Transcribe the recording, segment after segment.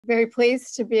Very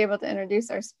pleased to be able to introduce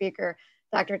our speaker,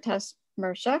 Dr.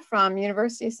 Mersha from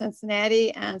University of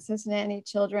Cincinnati and Cincinnati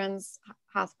Children's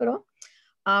Hospital.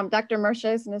 Dr.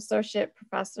 Mersha is an associate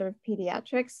professor of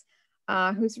pediatrics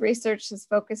whose research is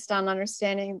focused on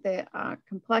understanding the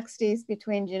complexities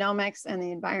between genomics and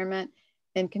the environment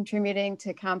in contributing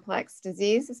to complex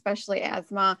disease, especially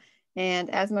asthma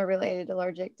and asthma-related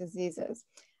allergic diseases.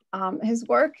 His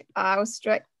work was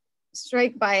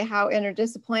struck by how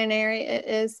interdisciplinary it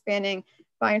is, spanning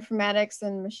bioinformatics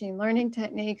and machine learning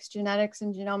techniques, genetics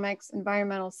and genomics,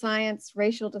 environmental science,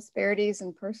 racial disparities,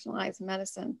 and personalized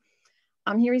medicine.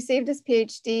 He received his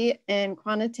PhD in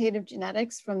quantitative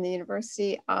genetics from the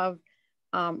University of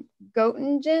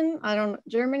Göttingen,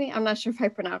 Germany. I'm not sure if I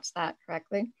pronounced that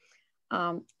correctly.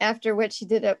 After which he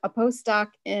did a postdoc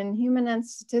in human and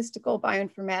statistical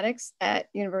bioinformatics at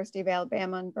University of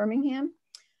Alabama in Birmingham.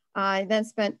 I then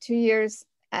spent 2 years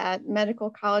at Medical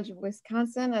College of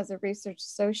Wisconsin as a research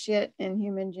associate in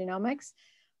human genomics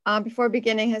before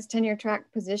beginning his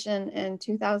tenure-track position in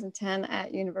 2010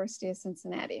 at University of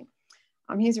Cincinnati.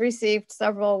 He's received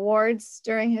several awards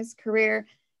during his career,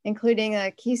 including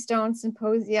a Keystone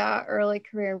Symposia Early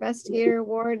Career Investigator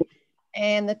Award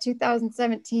and the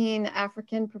 2017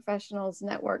 African Professionals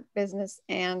Network Business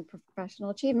and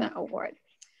Professional Achievement Award.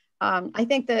 I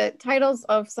think the titles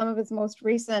of some of his most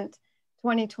recent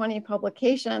 2020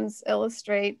 publications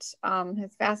illustrate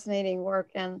his fascinating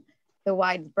work and the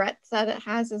wide breadth that it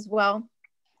has as well.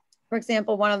 For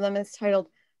example, one of them is titled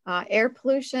Air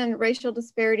Pollution, Racial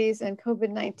Disparities, and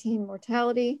COVID-19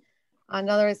 Mortality.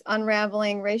 Another is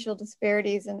Unraveling Racial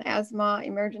Disparities in Asthma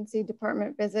Emergency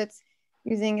Department Visits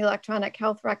Using Electronic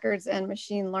Health Records and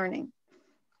Machine Learning.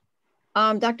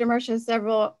 Dr. Mersha has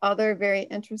several other very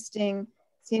interesting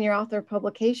senior author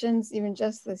publications, even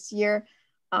just this year.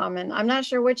 And I'm not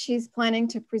sure which he's planning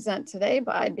to present today,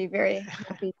 but I'd be very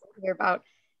happy to hear about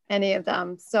any of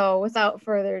them. So without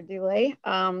further delay,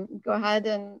 go ahead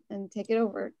and take it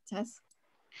over, Tess.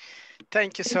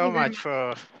 Thank you so much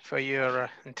for your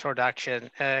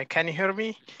introduction. Can you hear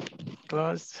me?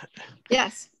 Close.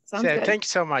 Yes, sounds good. Thank you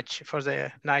so much for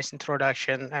the nice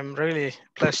introduction. I'm really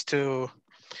blessed to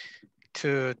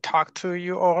talk to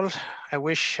you all. I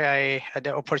wish I had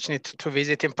the opportunity to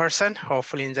visit in person,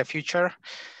 hopefully in the future.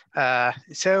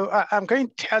 So I'm going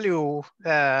to tell you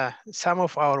some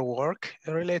of our work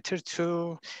related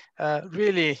to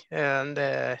really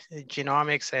the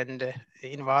genomics and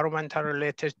environmental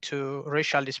related to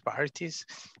racial disparities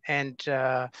and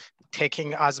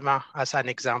taking asthma as an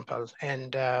example.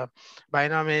 And by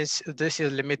no means, this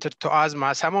is limited to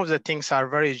asthma. Some of the things are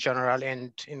very general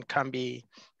and can be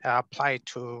applied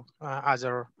to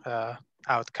other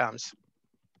outcomes.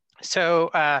 So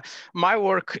my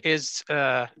work is,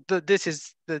 this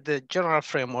is the general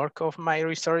framework of my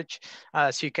research.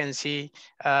 As you can see,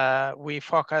 we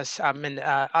focus, I'm in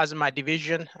asthma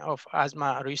division of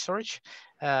asthma research,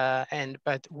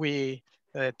 but we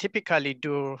typically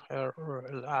do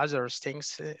other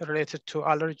things related to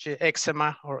allergy,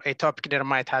 eczema or atopic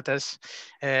dermatitis,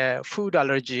 food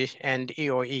allergy, and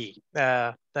EOE.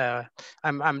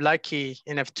 I'm lucky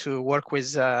enough to work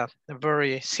with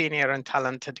very senior and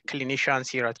talented clinicians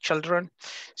here at Children.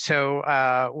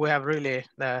 So we have really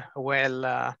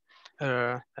well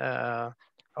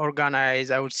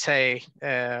organized, I would say,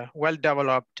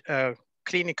 well-developed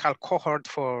clinical cohort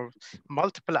for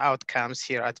multiple outcomes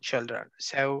here at Children.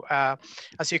 So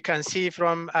as you can see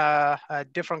from a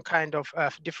different kind of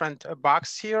different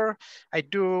box here, I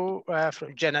do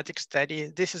genetic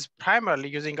study. This is primarily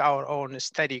using our own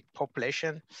study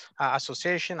population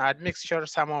association admixture.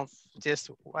 Some of this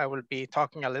I will be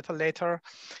talking a little later.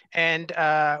 And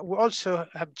we also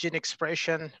have gene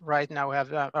expression. Right now we have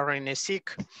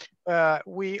RNA-seq.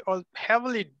 We all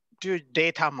heavily do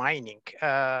data mining.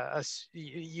 As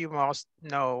you must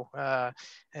know,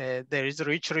 there is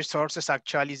rich resources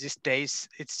actually these days.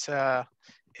 It's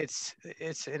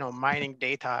mining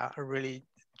data really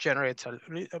generates a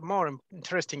more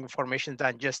interesting information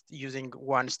than just using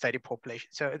one study population.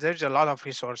 So there's a lot of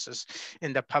resources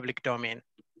in the public domain.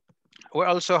 We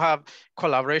also have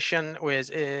collaboration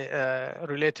with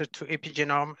related to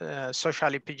epigenome, social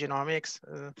epigenomics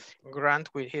grant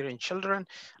here in Children.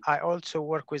 I also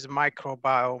work with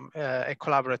Microbiome, a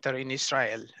collaborator in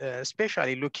Israel,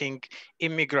 especially looking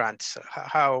immigrants,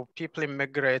 how people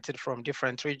immigrated from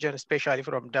different regions, especially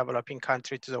from developing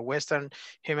countries to the Western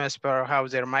Hemisphere, how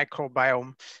their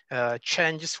microbiome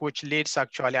changes, which leads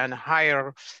actually on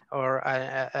higher or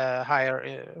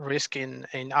higher risk in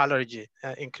allergy,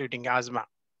 including asthma.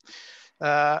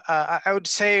 I would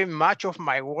say much of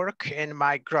my work and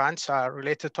my grants are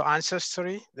related to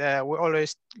ancestry. We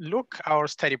always look our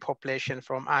study population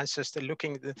from ancestry,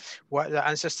 looking what the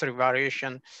ancestry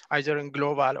variation, either in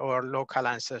global or local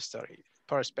ancestry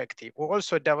perspective. We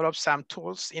also develop some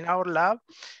tools in our lab.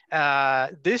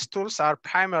 These tools are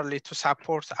primarily to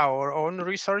support our own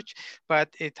research, but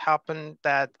it happened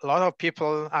that a lot of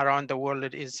people around the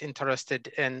world is interested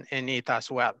in it as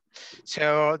well.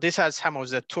 So these are some of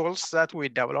the tools that we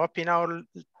develop in our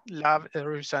lab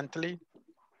recently.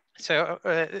 So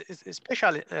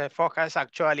especially focus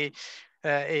actually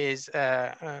is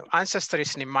ancestry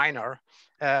minor.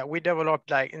 We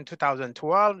developed like in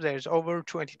 2012, there's over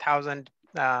 20,000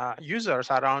 users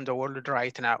around the world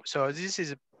right now. So this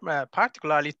is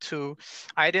particularly to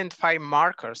identify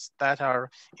markers that are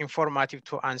informative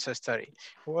to ancestry.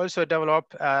 We also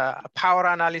develop power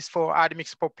analysis for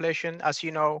admixed population. As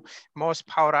you know, most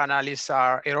power analyses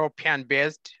are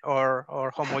European-based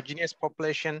or homogeneous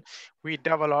population. We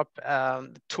develop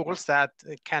tools that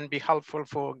can be helpful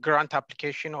for grant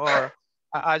application or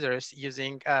others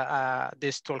using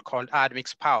this tool called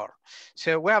admixed power.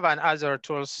 So we have other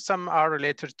tools. Some are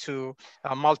related to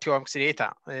multi-omics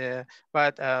data,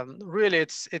 but really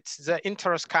it's the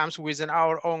interest comes within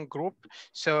our own group.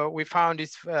 So we found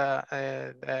it,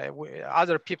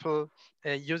 other people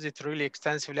use it really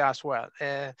extensively as well.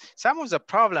 Some of the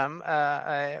problem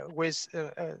with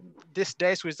these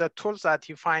days with the tools that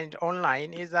you find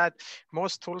online is that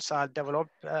most tools are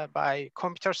developed by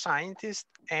computer scientists,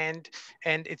 and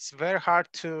it's very hard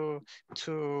to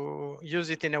use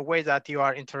it in a way that you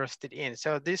are interested in.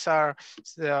 So these are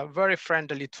the very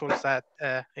friendly tools that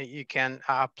you can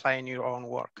apply in your own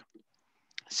work.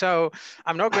 So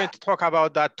I'm not going to talk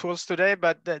about that tools today,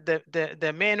 but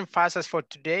the main emphasis for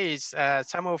today is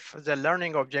some of the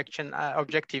learning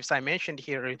objectives I mentioned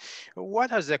here.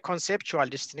 What is the conceptual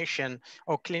distinction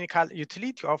or clinical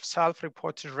utility of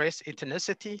self-reported race,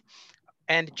 ethnicity,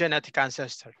 and genetic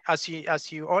ancestry? As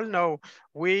you all know,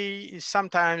 we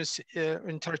sometimes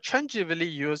interchangeably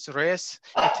use race,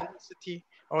 ethnicity,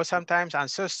 or sometimes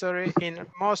ancestry in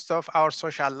most of our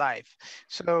social life.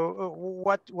 So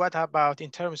what about in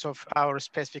terms of our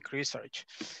specific research?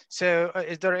 So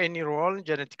is there any role in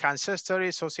genetic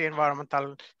ancestry,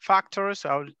 socio-environmental factors?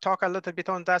 I'll talk a little bit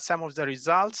on that, some of the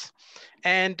results.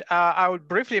 And I will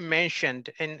briefly mention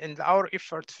in our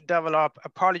effort to develop a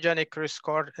polygenic risk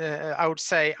score, I would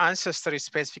say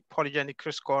ancestry-specific polygenic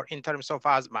risk score in terms of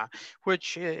asthma,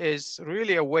 which is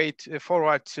really a way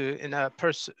forward to in a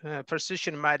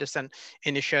precision medicine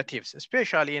initiatives,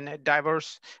 especially in a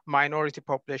diverse minority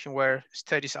population where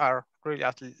studies are really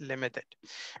limited.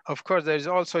 Of course, there's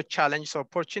also challenges,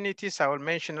 opportunities. I will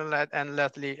mention that, and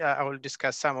lastly, I will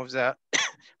discuss some of the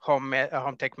home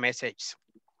tech messages.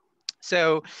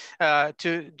 So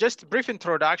to just a brief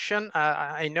introduction,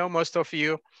 I know most of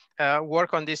you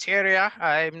work on this area.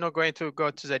 I'm not going to go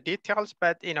to the details,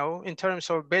 but in terms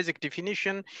of basic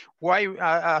definition, why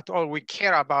at all we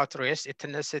care about race,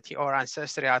 ethnicity, or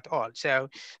ancestry at all. So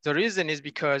the reason is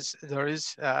because there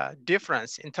is a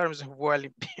difference in terms of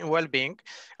well-being,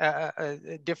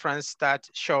 difference that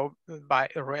show by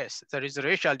race. There is a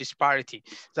racial disparity.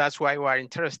 That's why we are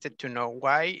interested to know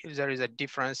why there is a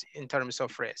difference in terms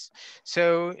of race.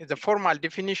 So the formal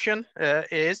definition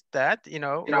is that,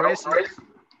 race is,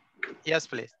 yes,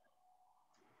 please.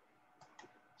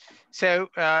 So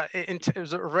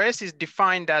race is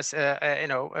defined as,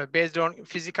 based on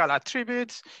physical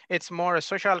attributes. It's more a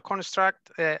social construct,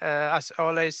 as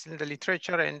always in the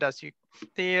literature, and as you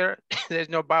hear, there's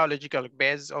no biological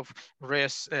base of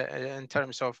race in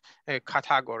terms of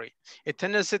category.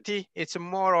 Ethnicity, it's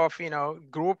more of,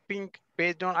 grouping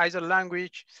based on either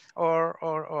language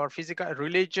or physical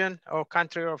religion or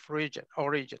country of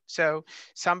origin. So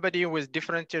somebody with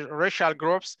different racial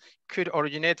groups could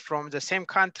originate from the same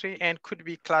country and could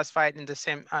be classified in the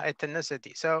same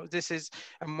ethnicity. So this is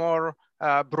a more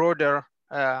broader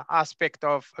aspect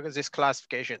of this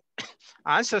classification.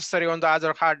 Ancestry, on the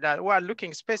other hand, we are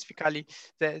looking specifically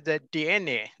the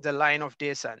DNA, the line of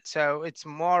descent. So it's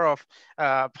more of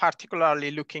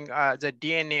particularly looking at the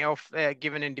DNA of a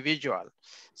given individual.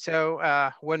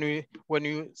 So when you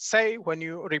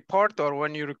report or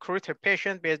when you recruit a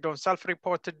patient based on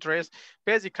self-reported race,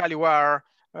 basically we are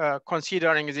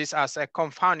considering this as a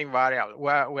confounding variable,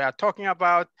 where we are talking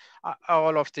about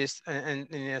all of this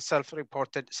in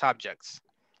self-reported subjects.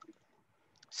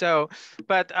 So,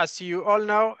 but as you all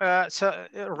know,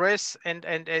 race and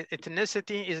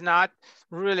ethnicity is not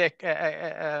really,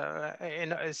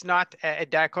 it's not a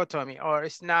dichotomy, or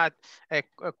it's not a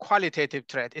qualitative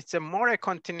trait. It's a more a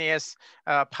continuous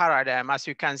paradigm. As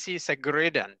you can see, it's a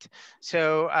gradient.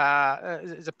 So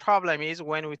the problem is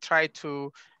when we try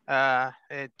to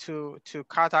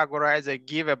categorize or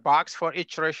give a box for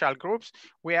each racial groups,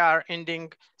 we are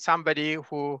ending somebody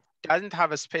who doesn't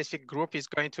have a specific group is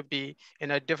going to be in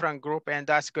a different group, and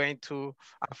that's going to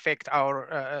affect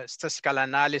our statistical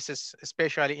analysis,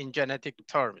 especially in genetic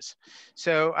terms.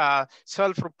 So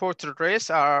self-reported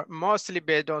race are mostly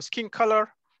based on skin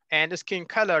color, and the skin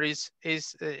color is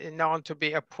known to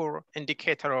be a poor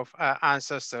indicator of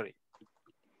ancestry.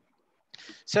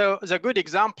 So the good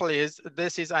example is,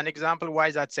 this is an example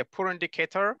why that's a poor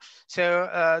indicator. So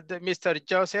Mr.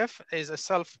 Joseph is a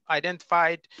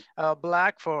self-identified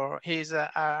Black, he's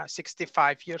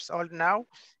 65 years old now.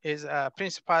 He's a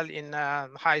principal in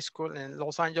high school in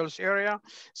Los Angeles area.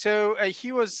 So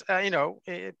he was, he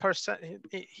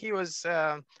was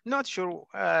not sure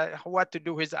what to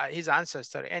do with his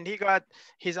ancestry, and he got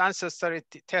his ancestry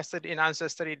tested in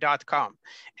ancestry.com.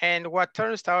 And what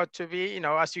turns out to be,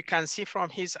 as you can see from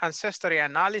his ancestry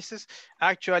analysis,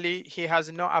 actually he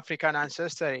has no African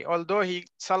ancestry, although he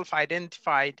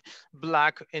self-identified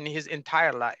Black in his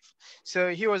entire life. So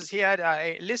he had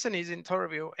listened to his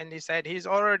interview, and he said he's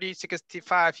already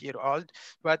 65-year-old,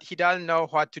 but he doesn't know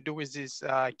what to do with his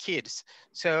kids.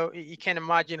 So you can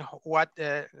imagine what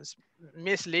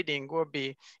misleading would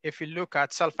be if you look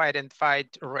at self-identified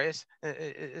race,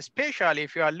 especially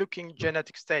if you are looking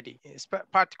genetic study,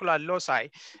 particular loci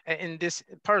in this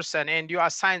person, and you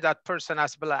assign that person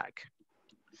as Black.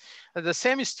 The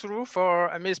same is true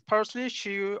for Ms. Persley.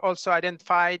 She also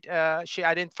identified,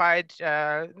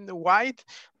 white,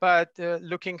 but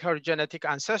looking her genetic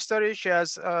ancestry, she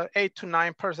has 8 to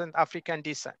 9% African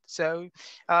descent. So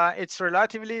it's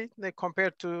relatively,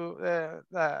 compared to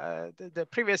the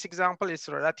previous example, it's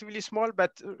relatively small,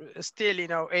 but still,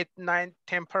 8, 9,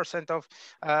 10% of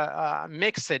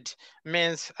mixed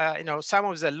means, some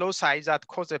of the loci that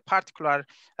cause a particular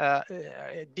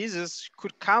disease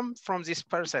could come from this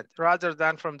person rather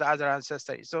than from the other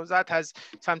ancestry. So that has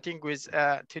something with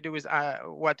to do with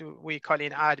what we call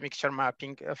in admixture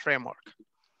mapping framework.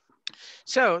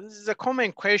 So the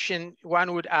common question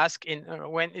one would ask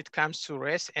when it comes to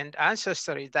race and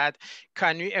ancestry, that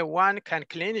can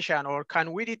clinician, or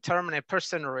can we determine a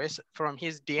person's race from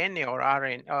his DNA or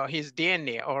RNA, or his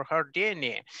DNA or her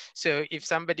DNA? So if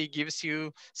somebody gives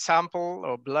you sample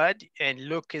or blood and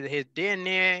look at his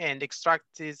DNA and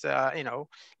extract his,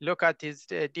 look at his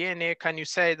DNA, can you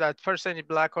say that person is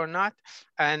Black or not?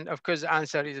 And of course, the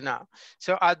answer is no.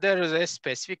 So are there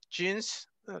specific genes?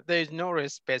 There is no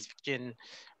specific gene.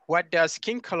 What does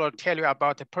skin color tell you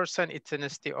about a person,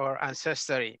 ethnicity, or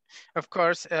ancestry? Of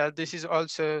course, this is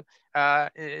also,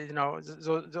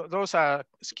 those are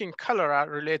skin color are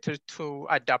related to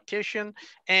adaptation,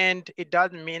 and it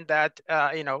doesn't mean that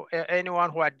anyone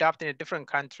who adapted in a different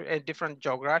country, a different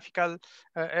geographical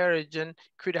origin,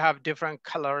 could have different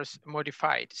colors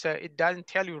modified. So it doesn't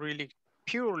tell you really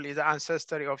purely the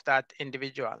ancestry of that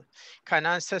individual. Can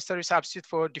ancestry substitute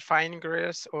for defining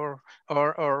race, or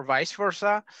vice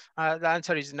versa? The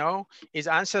answer is no. Is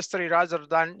ancestry rather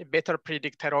than a better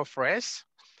predictor of race?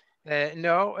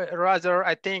 No, rather,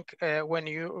 I think when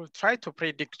you try to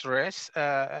predict risk,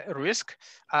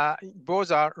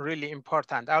 both are really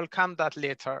important. I'll come that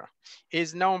later.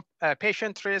 Is known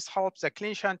patient risk helps the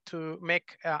clinician to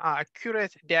make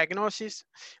accurate diagnosis.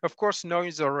 Of course,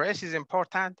 knowing the risk is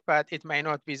important, but it may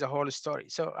not be the whole story.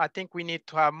 So I think we need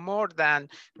to have more than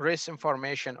risk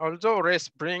information. Although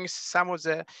risk brings some of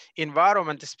the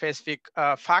environment-specific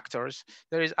factors,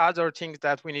 there is other things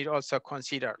that we need also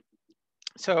consider.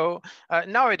 So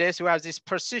nowadays we have this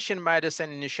precision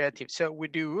medicine initiative. So we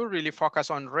do really focus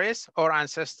on race or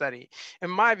ancestry. In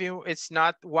my view, it's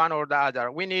not one or the other.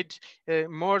 We need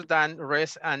more than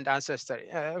race and ancestry.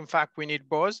 In fact, we need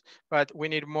both, but we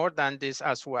need more than this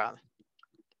as well.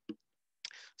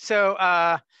 So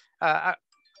I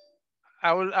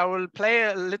will play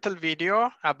a little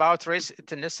video about race,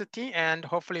 ethnicity, and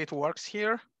hopefully it works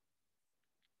here.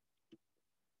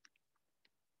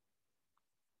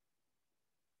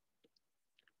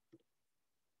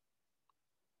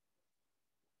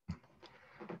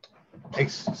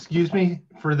 Excuse me,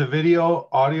 for the video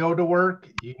audio to work,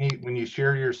 you need, when you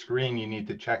share your screen, you need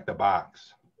to check the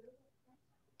box.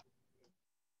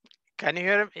 Can you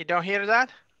hear? You don't hear that?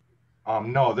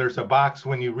 No, there's a box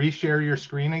when you reshare your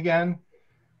screen again,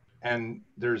 and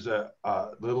there's a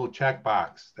little check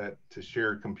box that to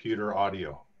share computer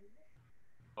audio.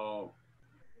 Oh.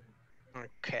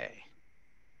 Okay.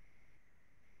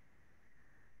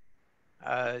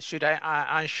 Should I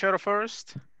unshare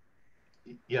first?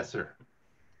 Yes, sir.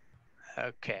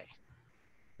 Okay.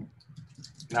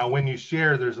 Now, when you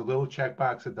share, there's a little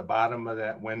checkbox at the bottom of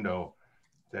that window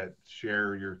that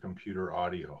share your computer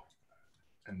audio.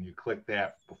 And you click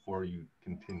that before you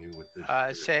continue with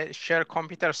this. Say share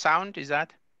computer sound, is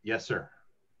that? Yes, sir.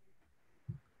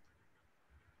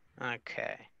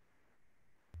 Okay.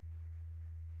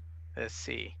 Let's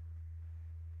see.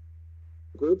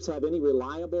 Groups have any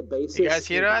reliable basis You guys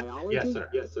hear in that? biology? Yes, sir.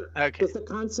 Yes, sir. Okay. Does the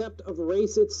concept of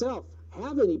race itself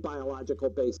have any biological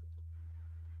basis?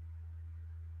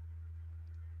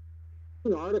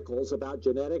 Articles about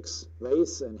genetics,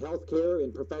 race, and healthcare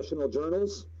in professional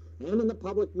journals and in the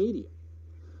public media.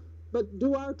 But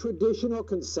do our traditional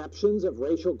conceptions of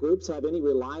racial groups have any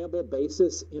reliable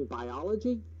basis in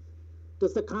biology?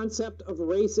 Does the concept of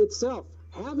race itself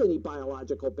have any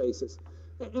biological basis?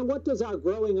 And what does our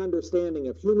growing understanding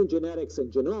of human genetics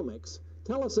and genomics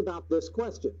tell us about this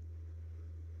question?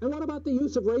 And what about the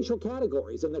use of racial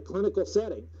categories in the clinical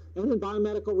setting and in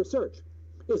biomedical research?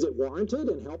 Is it warranted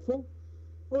and helpful?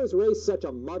 Or is race such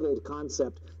a muddled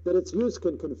concept that its use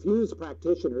can confuse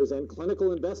practitioners and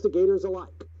clinical investigators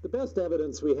alike? The best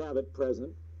evidence we have at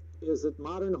present is that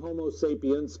modern Homo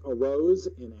sapiens arose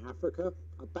in Africa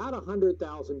about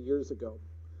 100,000 years ago,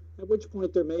 at which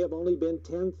point there may have only been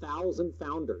 10,000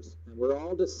 founders, and we're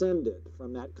all descended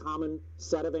from that common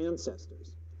set of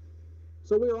ancestors.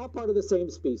 So we're all part of the same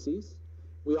species.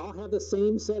 We all have the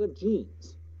same set of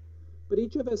genes, but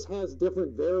each of us has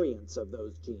different variants of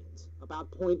those genes,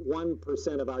 about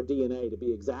 0.1% of our DNA to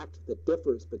be exact, that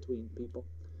differs between people.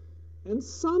 And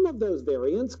some of those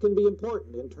variants can be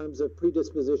important in terms of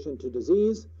predisposition to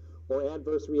disease or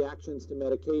adverse reactions to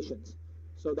medications.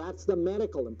 So that's the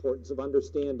medical importance of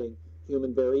understanding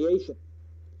human variation.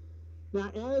 Now,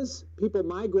 as people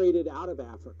migrated out of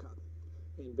Africa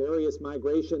in various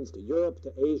migrations to Europe,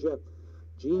 to Asia,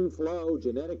 gene flow,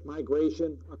 genetic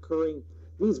migration occurring,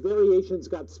 these variations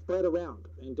got spread around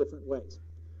in different ways.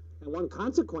 And one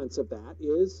consequence of that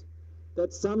is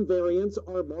that some variants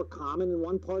are more common in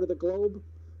one part of the globe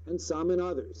and some in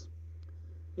others.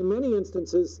 In many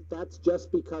instances, that's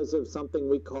just because of something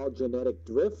we call genetic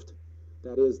drift.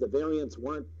 That is, the variants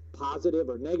weren't positive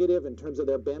or negative in terms of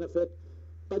their benefit,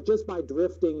 but just by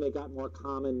drifting, they got more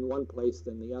common in one place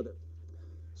than the other.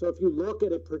 So if you look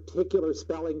at a particular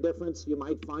spelling difference, you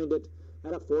might find it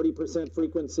at a 40%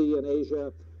 frequency in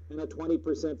Asia, and a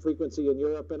 20% frequency in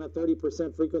Europe, and a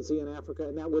 30% frequency in Africa,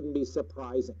 and that wouldn't be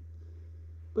surprising.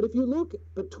 But if you look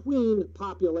between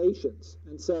populations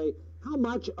and say, how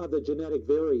much of the genetic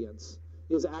variance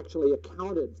is actually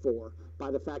accounted for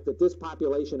by the fact that this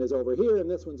population is over here and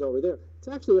this one's over there, it's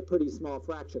actually a pretty small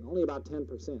fraction, only about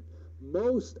 10%.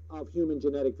 Most of human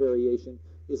genetic variation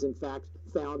is in fact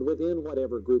found within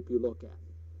whatever group you look at.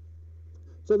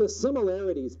 So the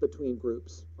similarities between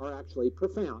groups are actually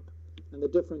profound, and the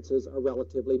differences are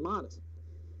relatively modest.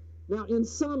 Now, in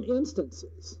some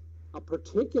instances, a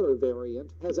particular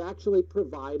variant has actually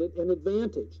provided an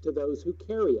advantage to those who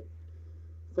carry it.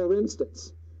 For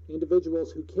instance,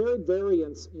 individuals who carried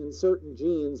variants in certain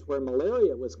genes where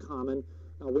malaria was common,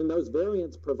 when those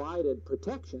variants provided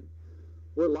protection,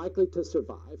 were likely to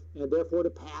survive and therefore to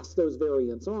pass those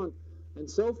variants on. And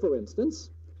so, for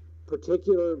instance,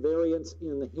 particular variants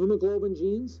in the hemoglobin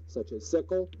genes, such as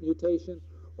sickle mutation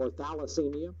or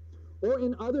thalassemia, or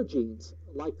in other genes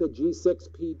like the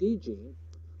G6PD gene,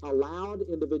 allowed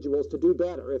individuals to do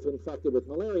better if infected with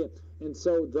malaria. And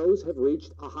so those have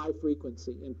reached a high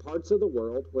frequency in parts of the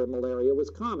world where malaria was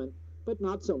common, but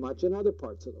not so much in other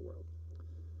parts of the world.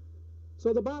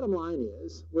 So the bottom line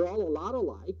is, we're all a lot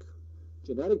alike.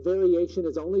 Genetic variation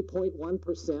is only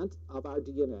 0.1% of our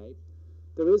DNA.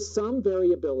 There is some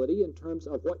variability in terms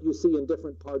of what you see in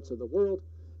different parts of the world,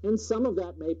 and some of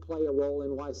that may play a role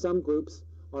in why some groups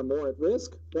are more at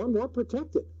risk or more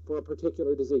protected for a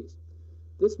particular disease.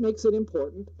 This makes it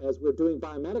important, as we're doing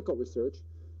biomedical research,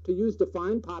 to use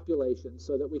defined populations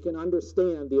so that we can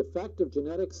understand the effect of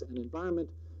genetics and environment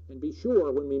and be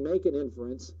sure when we make an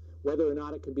inference whether or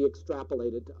not it can be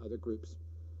extrapolated to other groups.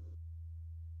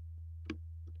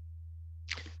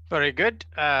 Very good.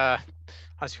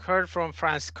 As you heard from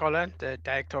Francis Collin, the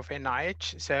director of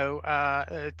NIH, so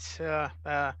it's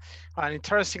an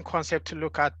interesting concept to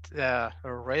look at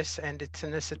race and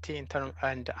ethnicity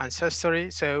and ancestry.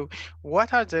 So,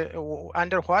 what are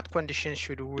under what conditions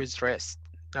should we race?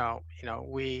 Now,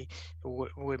 we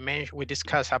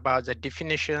discuss about the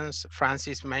definitions.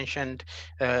 Francis mentioned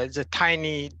the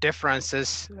tiny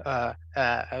differences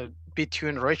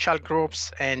between racial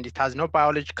groups, and it has no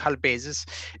biological basis.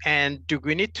 And do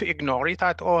we need to ignore it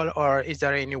at all, or is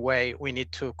there any way we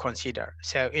need to consider?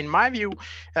 So in my view,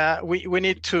 we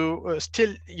need to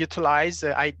still utilize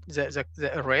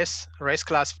the race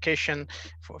classification,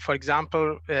 for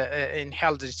example, in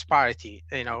health disparity.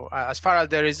 As far as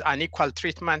there is unequal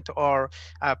treatment or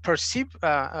perceived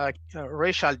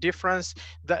racial difference,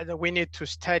 that we need to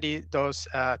study those,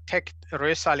 take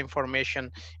racial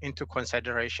information into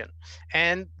consideration.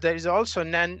 And there is also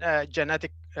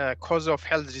non-genetic cause of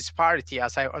health disparity,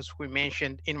 as we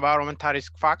mentioned, environmental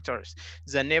risk factors,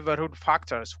 the neighborhood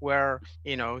factors where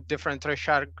different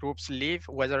racial groups live,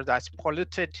 whether that's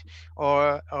polluted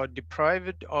or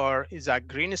deprived, or is a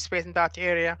green space in that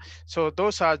area. So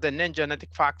those are the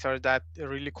non-genetic factors that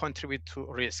really contribute to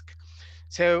risk.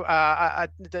 So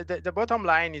the bottom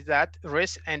line is that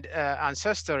race and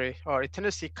ancestry or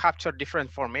ethnicity capture different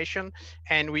information,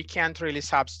 and we can't really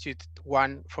substitute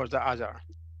one for the other.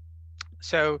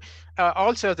 So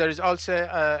also there is also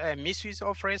a misuse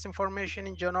of race information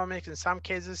in genomics in some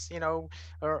cases,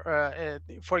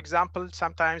 for example,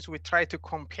 sometimes we try to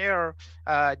compare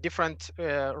different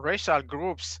racial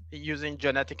groups using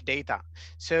genetic data.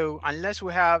 So unless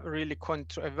we have really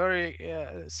a very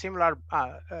similar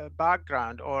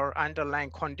background or underlying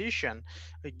condition,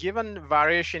 given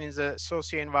variation in the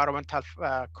socio-environmental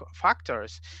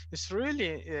factors, it's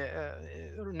really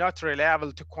not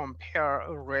reliable to compare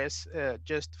race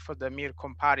just for the mere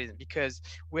comparison, because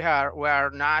we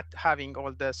are not having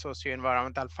all the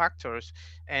socio-environmental factors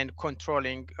and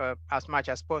controlling as much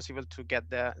as possible to get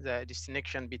the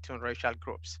distinction between racial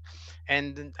groups.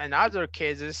 And in other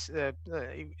cases,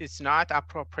 it's not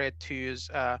appropriate to use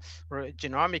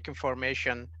genomic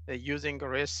information using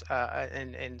race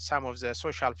in some of the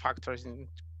social factors,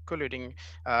 including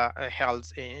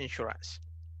health insurance.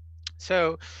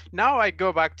 So now I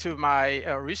go back to my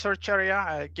research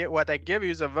area. What I gave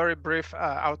you is a very brief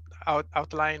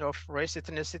outline of race,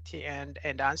 ethnicity,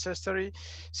 and ancestry.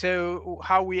 So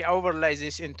how we overlay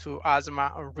this into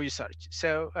asthma research.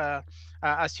 So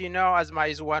as you know, asthma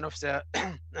is one of the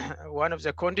one of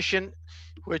the conditions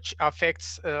which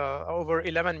affects over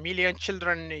 11 million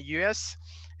children in the US.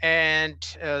 And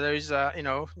there is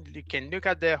you can look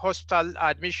at the hospital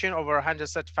admission, over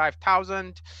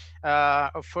 135,000,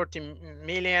 40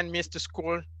 million missed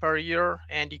school per year,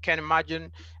 and you can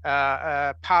imagine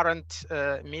parents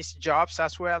miss jobs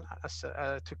as well as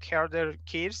to care their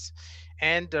kids.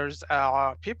 And there's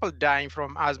people dying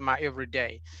from asthma every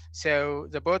day. So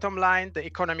the bottom line, the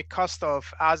economic cost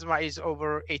of asthma is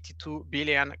over 82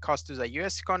 billion cost to the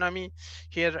US economy.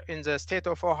 Here in the state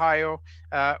of Ohio,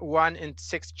 1 in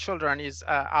 6 children is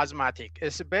asthmatic.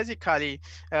 It's basically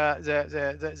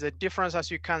the difference, as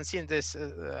you can see in this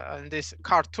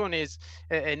cartoon, is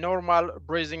a normal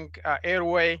breathing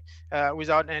airway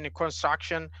without any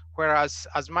construction, whereas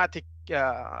asthmatic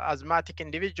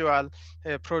individual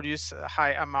produce a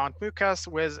high amount mucus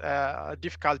with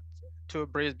difficult to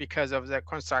breathe because of the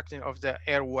construction of the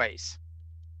airways.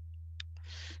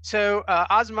 So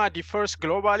asthma differs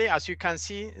globally. As you can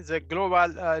see, the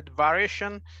global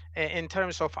variation in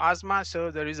terms of asthma.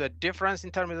 So there is a difference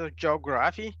in terms of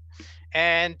geography.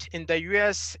 And in the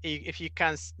US, if you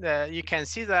can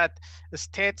see that the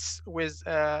states with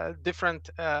different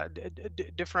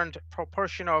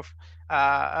proportion of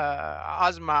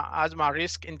asthma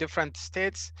risk in different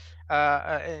states,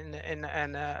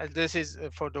 and this is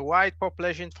for the white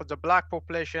population. For the black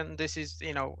population, this is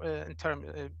in terms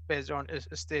based on a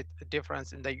state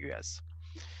difference in the US.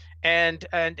 And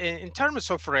in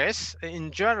terms of race, in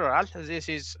general, this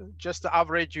is just the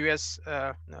average US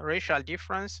racial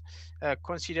difference,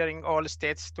 considering all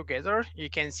states together. You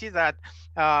can see that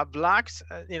blacks,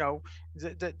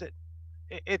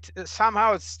 it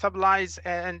somehow stabilized,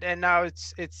 and now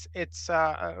it's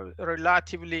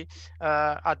relatively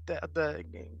at the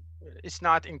it's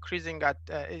not increasing at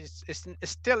it's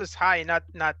still is high, not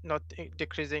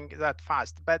decreasing that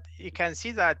fast. But you can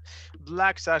see that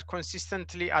blacks are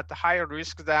consistently at higher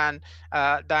risk than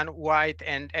white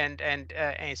and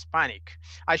Hispanic.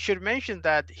 I should mention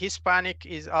that Hispanic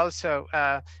is also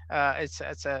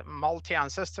it's a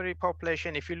multi-ancestry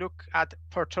population. If you look at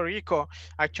Puerto Rico,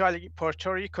 actually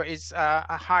Puerto Rico is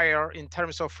higher in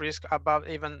terms of risk, above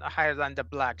even higher than the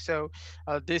black. So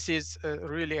this is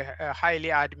really a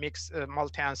highly admixed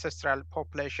multi-ancestral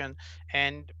population,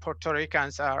 and Puerto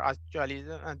Ricans are actually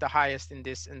the highest in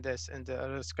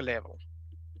the risk level.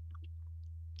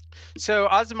 So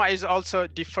asthma is also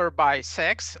differ by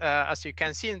sex. As you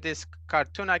can see in this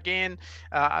cartoon again,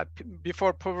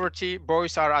 before puberty,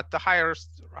 boys are at the higher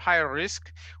higher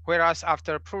risk, whereas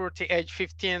after puberty age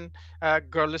 15,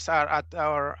 girls are at,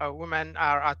 or women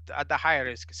are at the higher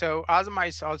risk. So asthma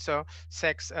is also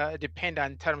sex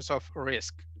dependent in terms of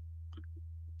risk.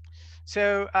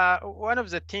 So one of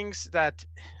the things that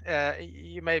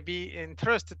you may be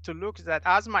interested to look that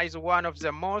asthma is one of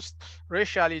the most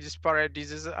racially disparate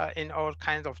diseases in all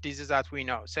kinds of diseases that we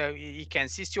know. So you can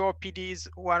see COPD is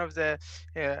one of the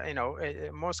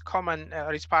most common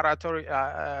respiratory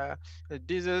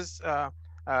diseases.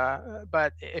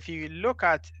 But if you look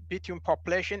at between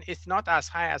population, it's not as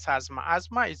high as asthma.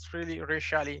 Asthma is really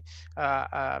racially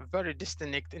very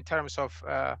distinct in terms of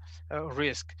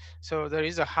risk. So there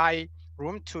is a high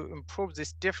room to improve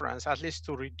this difference, at least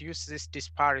to reduce this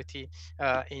disparity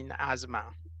in asthma.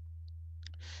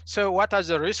 So what are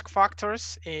the risk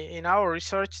factors? In our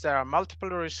research, there are multiple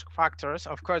risk factors.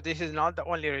 Of course, this is not the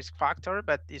only risk factor,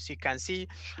 but as you can see,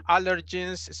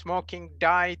 allergens, smoking,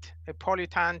 diet,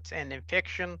 pollutants, and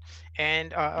infection,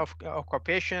 and of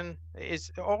occupation,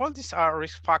 is all these are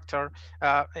risk factor,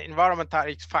 environmental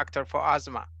risk factor for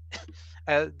asthma.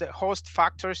 The host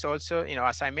factors also,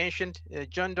 as I mentioned,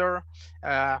 gender,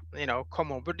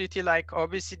 comorbidity like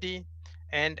obesity,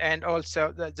 and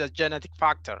also the genetic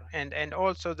factor, and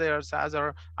also there's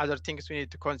other things we need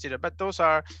to consider, but those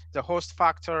are the host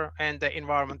factor and the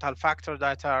environmental factor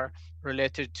that are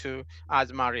related to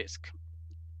asthma risk.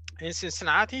 In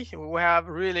Cincinnati, we have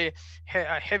really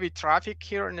heavy traffic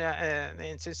here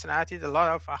in Cincinnati. A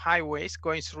lot of highways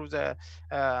going through the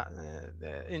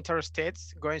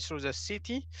interstates, going through the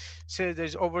city. So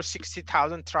there's over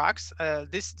 60,000 trucks.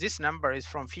 This number is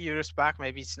from a few years back.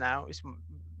 Maybe it's now it's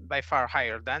by far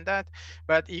higher than that,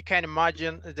 but you can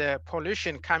imagine the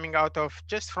pollution coming out of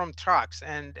just from trucks,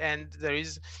 and there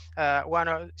is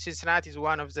Cincinnati is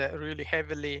one of the really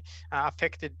heavily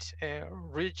affected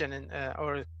region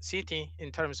or city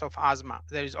in terms of asthma.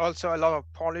 There is also a lot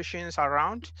of pollutions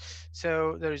around,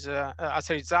 so there is as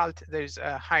a result there is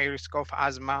a high risk of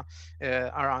asthma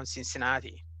around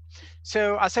Cincinnati.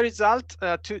 So as a result,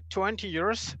 22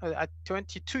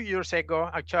 years ago,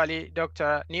 actually,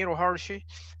 Dr. Neero Hershey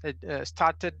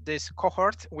started this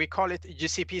cohort. We call it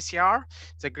GCPCR,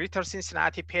 the Greater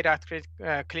Cincinnati Pediatric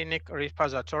Clinic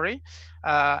Repository.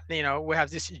 We have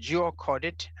this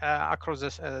geo-coded across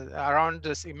this, around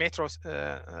this metro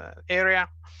area.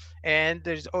 And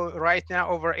there's right now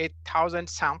over 8,000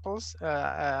 samples,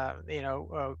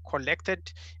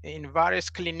 collected in various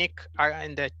clinics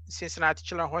in the Cincinnati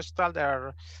Children's Hospital.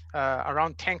 There are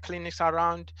around 10 clinics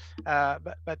around,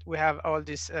 but we have all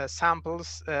these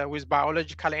samples with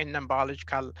biological and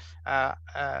non-biological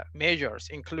measures,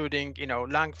 including,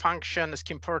 lung function,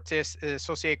 skin protein,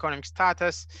 socioeconomic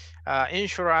status,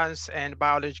 insurance, and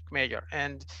biologic measure.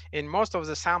 And in most of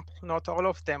the samples, not all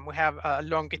of them, we have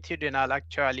longitudinal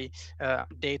actually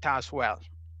data as well.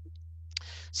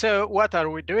 So what are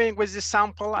we doing with this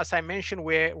sample? As I mentioned,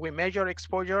 we measure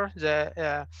exposure,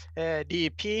 the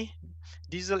DEP,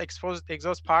 diesel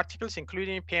exhaust particles,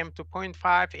 including PM2.5,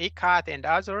 ACAT, and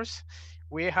others.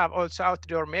 We have also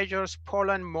outdoor measures,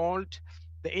 pollen, mold,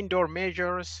 the indoor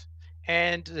measures,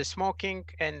 and the smoking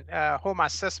and home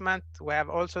assessment. We have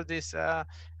also this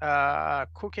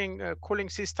cooling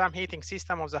system, heating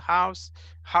system of the house,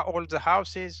 how old the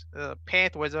house is,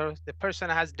 pet, whether the person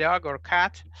has dog or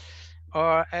cat,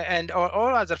 and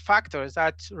all other factors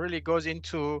that really goes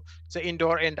into the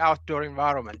indoor and outdoor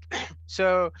environment.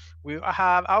 So we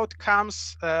have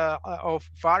outcomes of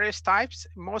various types.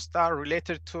 Most are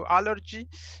related to allergy.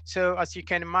 So as you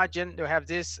can imagine, we have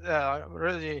this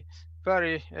really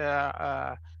very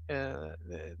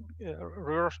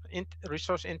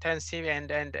resource intensive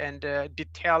and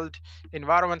detailed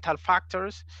environmental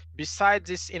factors. Besides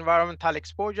this environmental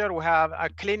exposure, we have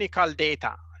clinical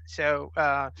data. So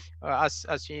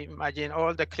as you imagine,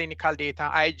 all the clinical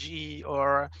data, IgE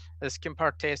or skin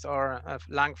test or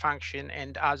lung function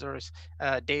and others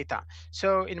data.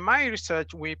 So in my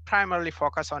research, we primarily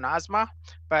focus on asthma,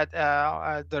 but there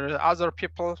are other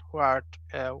people who are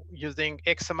using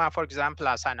eczema, for example,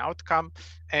 as an outcome,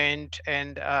 and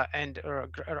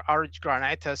allergic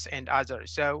rhinitis and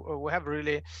others. So we have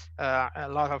really a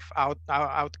lot of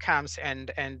outcomes and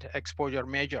exposure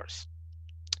measures.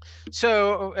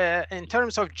 So in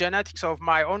terms of genetics of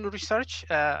my own research,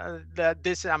 I'm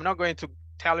not going to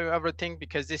tell you everything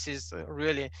because this is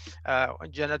really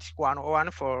genetic 101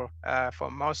 for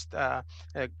most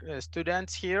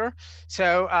students here.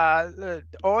 So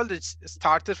all this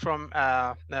started from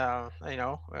early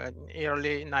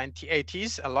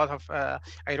 1980s. A lot of I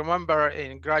remember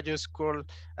in graduate school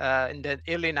in the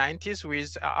early 90s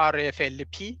with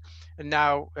RFLP.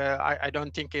 now I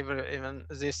don't think even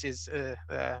this is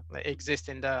exists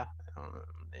in the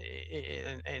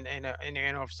in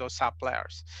any of those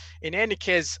sublayers. In any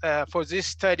case, for this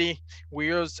study, we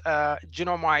use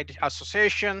genome-wide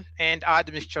association and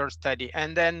admixture study.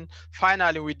 And then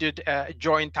finally, we did a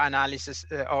joint analysis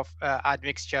of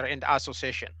admixture and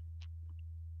association.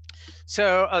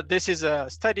 So this is a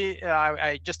study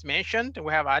I just mentioned.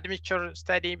 We have admixture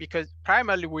study because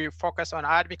primarily we focus on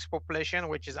admixed population,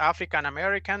 which is African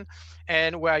American,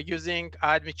 and we are using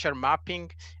admixture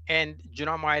mapping and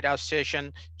genome-wide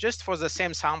association just for the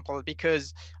same sample,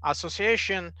 because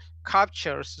association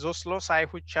captures those loci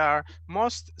which are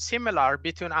most similar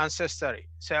between ancestry.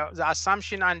 So the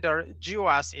assumption under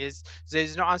GWAS is there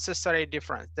is no ancestry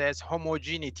difference, there's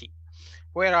homogeneity.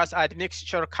 Whereas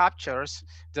admixture captures,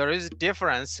 there is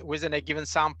difference within a given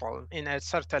sample in a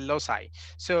certain loci.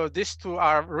 So these two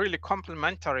are really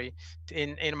complementary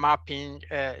in mapping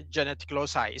genetic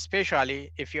loci,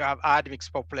 especially if you have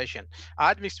admixed population.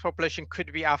 Admixed population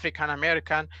could be African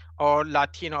American or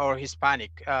Latino or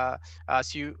Hispanic.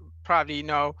 As you probably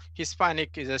know,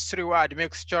 Hispanic is a through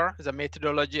admixture. The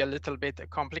methodology a little bit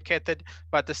complicated,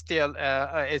 but still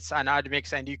it's an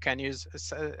admix, and you can use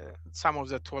some of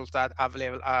the tools that are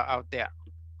available out there.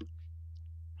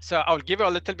 So I'll give you a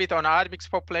little bit on admixed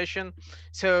population.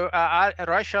 So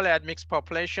racial admixed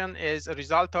population is a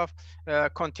result of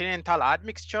continental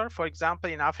admixture. For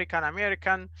example, in African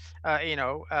American, part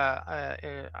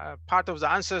of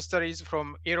the ancestry is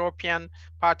from European,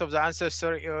 part of the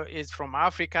ancestry is from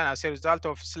African as a result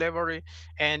of slavery.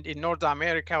 And in North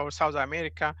America or South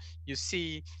America, you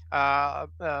see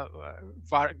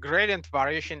gradient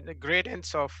variation,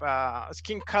 gradients of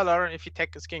skin color, if you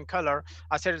take skin color,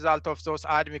 as a result of those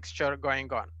admixture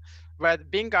going on.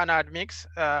 But being an admix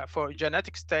for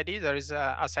genetic study, there is,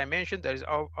 as I mentioned, there is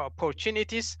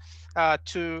opportunities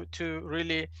to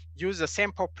really use the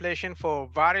same population for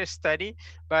various study,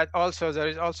 but also there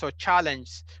is also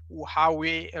challenge how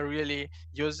we really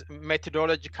use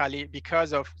methodologically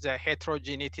because of the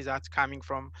heterogeneity that's coming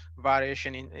from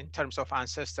variation in terms of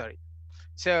ancestry.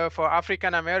 So for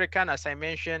African American, as I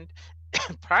mentioned,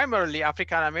 primarily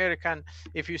African American,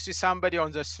 if you see somebody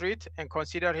on the street and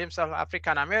consider himself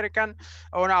African American,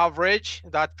 on average,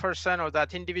 that person or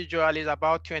that individual is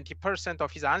about 20% of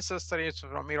his ancestry is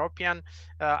from European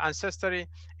ancestry,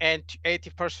 and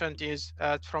 80% is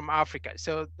from Africa.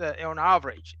 So on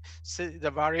average, so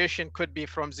the variation could be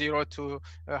from 0 to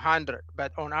 100,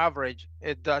 but on average,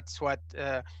 that's what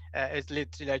is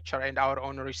literature and our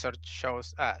own research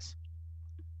shows us.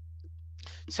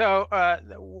 So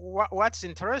what's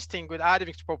interesting with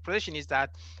admixed population is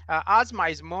that asthma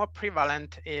is more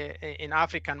prevalent in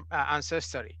African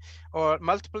ancestry, or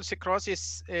multiple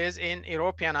sclerosis is in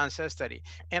European ancestry.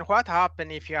 And what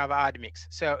happens if you have admix?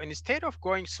 So instead of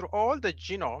going through all the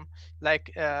genome,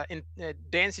 like in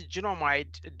dense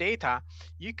genome-wide data,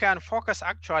 you can focus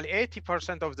actually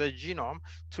 80% of the genome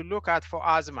to look at for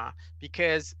asthma,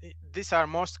 because these are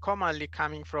most commonly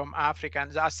coming from Africa.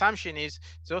 And the assumption is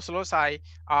those loci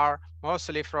are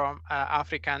mostly from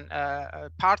African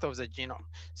part of the genome.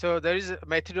 So there is a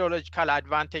methodological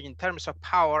advantage in terms of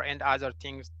power and other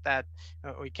things that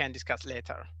we can discuss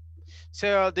later.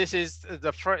 So this is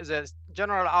the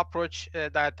general approach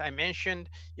that I mentioned.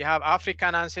 You have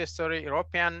African ancestry,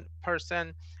 European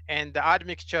person, and the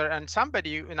admixture, and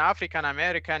somebody in African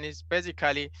American is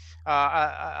basically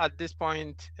at this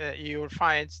point you'll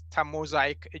find some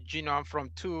mosaic genome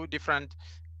from two different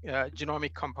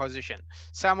genomic composition.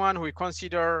 Someone who we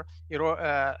consider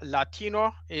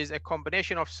Latino is a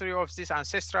combination of three of this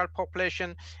ancestral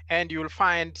population, and you'll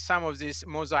find some of this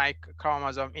mosaic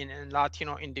chromosome in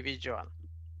Latino individual.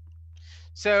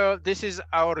 So this is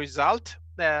our result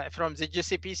from the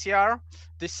GC-PCR.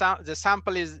 The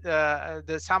sample is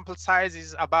the sample size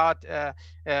is about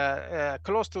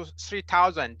close to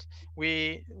 3,000.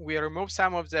 We remove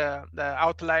some of the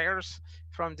outliers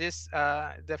from this.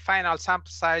 The final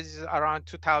sample size is around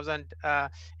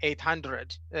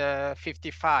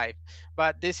 2,855.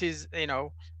 But this is,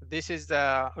 this is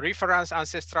the reference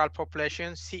ancestral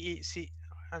population,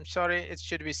 I'm sorry, it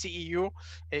should be CEU,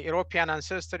 a European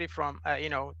ancestry from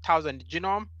 1,000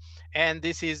 genome. And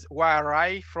this is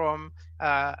YRI from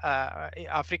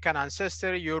African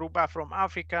ancestry, Yoruba from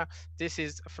Africa. This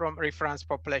is from reference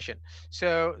population.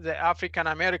 So the African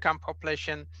American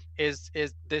population is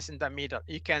this in the middle.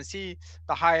 You can see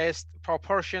the highest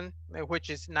proportion, which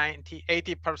is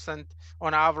 80%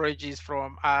 on average is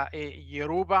from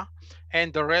Yoruba,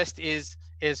 and the rest is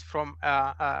from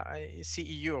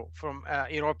CEU, from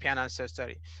European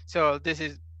ancestry. So this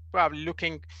is probably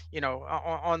looking,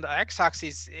 on the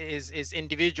x-axis is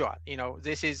individual,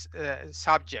 this is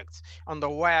subjects. On the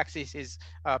y-axis is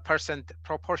percent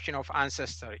proportion of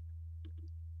ancestry.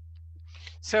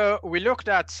 So we looked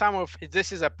at some of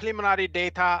this is a preliminary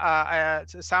data.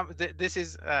 This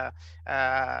is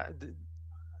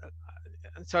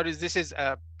sorry, this is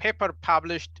a paper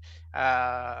published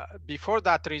before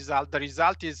that result. The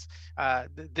result is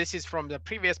this is from the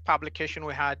previous publication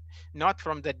we had, not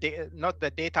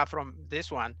the data from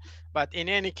this one. But in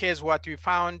any case, what we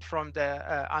found from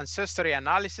the ancestry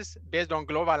analysis based on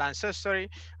global ancestry,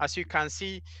 as you can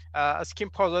see, skin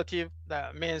positive,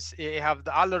 that means you have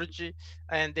the allergy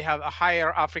and they have a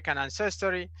higher African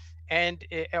ancestry. And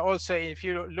also, if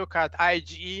you look at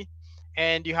IgE,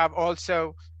 and you have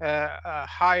also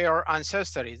higher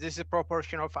ancestry. This is a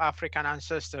proportion of African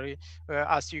ancestry.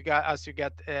 As you have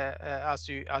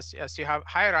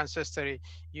higher ancestry,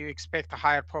 you expect a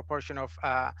higher proportion of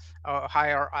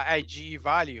higher IgE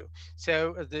value.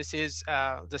 So this is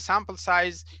the sample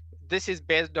size. This is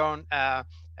based on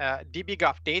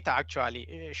dbGov data,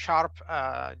 actually, sharp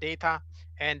data,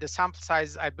 and the sample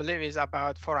size I believe is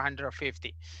about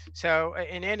 450. So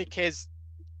in any case,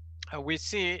 we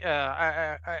see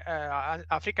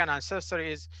African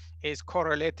ancestry is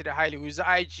correlated highly with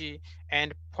Ig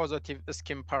and positive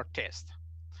skin PER test.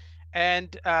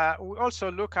 And we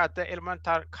also look at the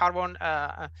elemental carbon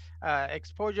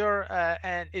exposure,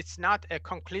 and it's not a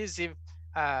conclusive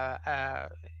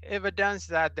evidence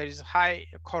that there is high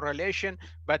correlation,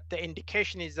 but the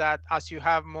indication is that as you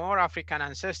have more African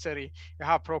ancestry, you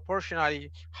have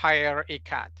proportionally higher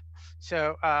ECAT.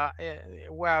 So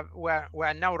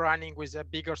we're now running with a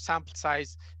bigger sample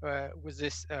size with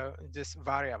this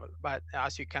variable. But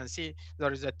as you can see,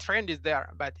 there is a trend is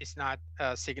there, but it's not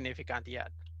significant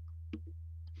yet.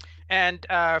 And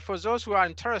for those who are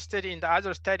interested in the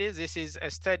other studies, this is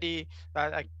a study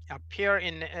that appeared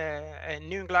in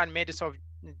New England Medicine of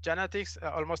Genetics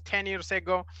almost 10 years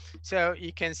ago. So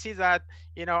you can see that,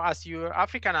 as your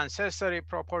African ancestry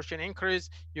proportion increase,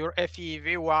 your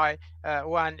FEV1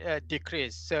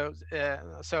 decrease. So the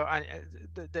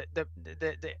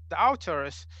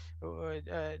authors,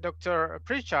 Dr.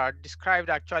 Pritchard, described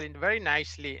actually very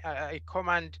nicely. I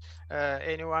commend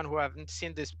anyone who haven't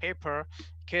seen this paper,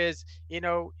 because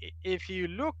if you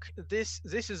look, this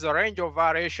is a range of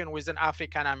variation with an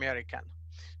African American.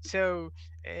 So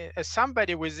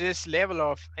somebody with this level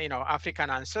of African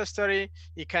ancestry,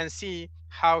 you can see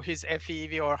how his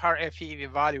FEV or her FEV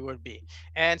value will be.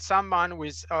 And someone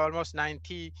with almost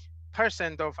 90%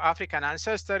 of African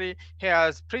ancestry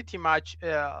has pretty much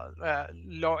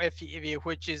low FEV,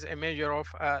 which is a measure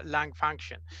of lung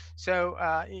function. So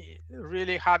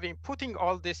really putting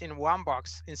all this in one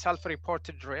box in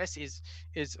self-reported race is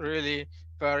really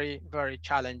very, very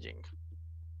challenging.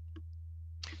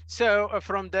 So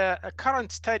from the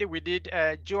current study we did,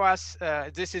 GWAS,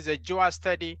 this is a GWAS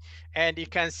study, and you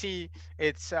can see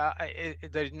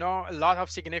there's no a lot of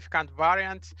significant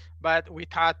variants, but we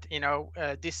thought,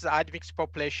 this is admixed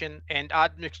population, and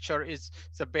admixture is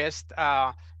the best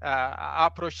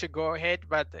approach to go ahead,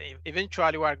 but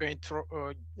eventually we are going to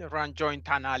run joint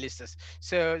analysis.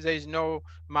 So there is no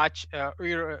much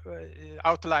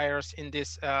outliers in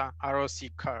this ROC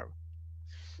curve.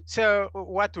 So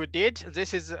what we did,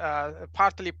 this is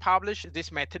partly published,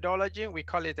 this methodology, we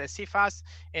call it a CFAS.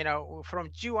 From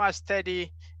GWAS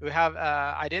study, we have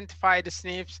identified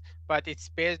SNPs, but it's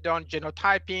based on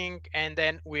genotyping, and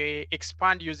then we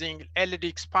expand using LED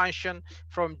expansion.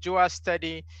 From GWAS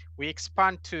study, we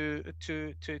expand to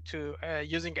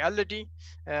using LED,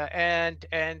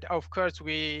 and of course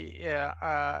we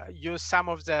use some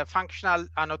of the functional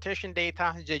annotation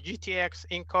data, the GTX,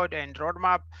 ENCODE, and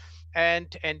roadmap.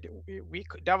 And we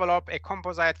develop a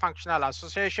composite functional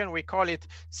association. We call it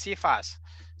CFAS.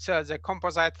 So the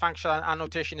composite functional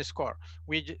annotation score.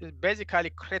 We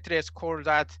basically created a score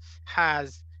that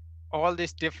has all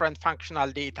this different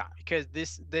functional data, because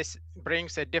this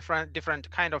brings a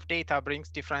different kind of data, brings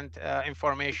different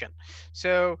information.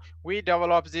 So we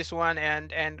developed this one,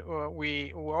 and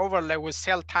we overlay with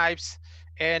cell types,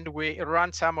 and we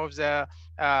run some of the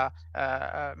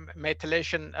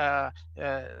methylation,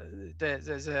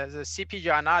 the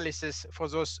CPG analysis for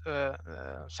those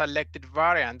selected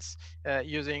variants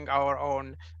using our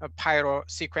own pyro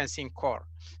sequencing core.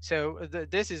 So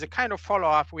this is a kind of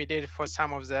follow-up we did for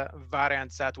some of the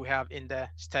variants that we have in the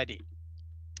study.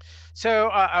 So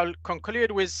I'll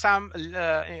conclude with some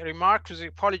remarks with the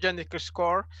polygenic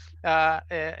score.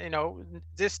 You know,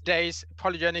 these days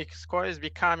polygenic score is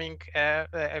becoming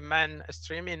a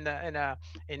mainstream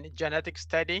in genetic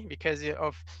study because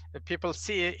of people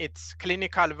see its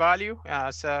clinical value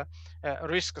as a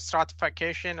risk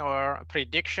stratification or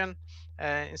prediction.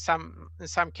 In some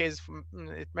cases,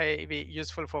 it may be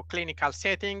useful for clinical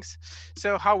settings.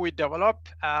 So how we develop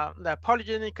the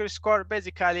polygenic score,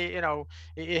 basically, you know,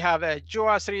 you have a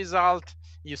GWAS result,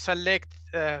 you select,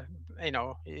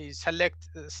 you select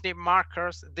SNP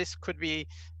markers. This could be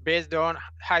based on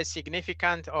high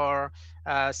significant or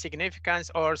significance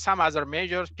or some other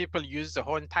measures. People use the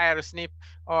whole entire SNP,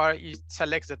 or you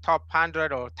select the top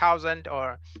 100 or 1,000,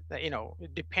 or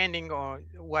depending on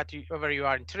whatever you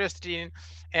are interested in,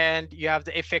 and you have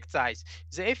the effect size.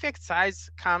 The effect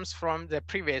size comes from the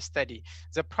previous study.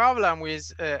 The problem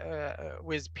with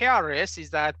PRS is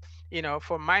that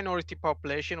for minority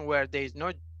population where there is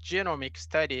no genomic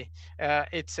study,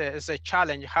 it's a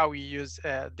challenge how we use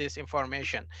this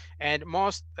information. And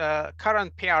most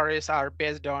current PRS are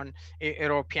based on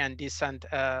European descent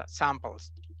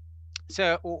samples.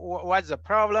 So what's the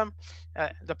problem?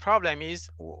 The problem is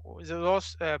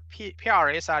those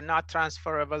PRS are not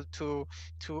transferable to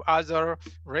other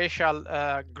racial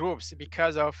groups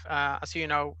because of, as you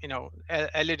know,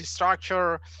 allele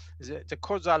structure, the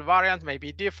causal variant may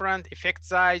be different, effect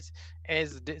size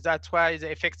that's why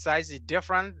the effect size is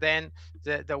different than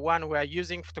the one we are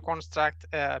using to construct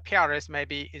PRS.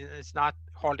 Maybe it's not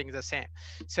holding the same.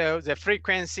 So the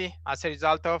frequency, as a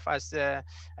result of, as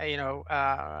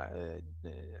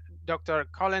Dr.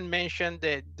 Cullen mentioned,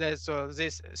 that there's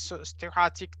this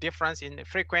stochastic difference in the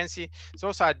frequency.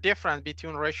 Those are different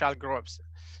between racial groups.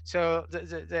 So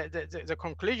the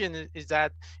conclusion is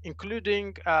that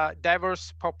including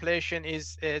diverse population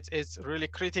is really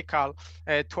critical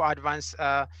to advance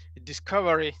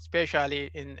discovery, especially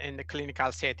in the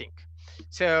clinical setting.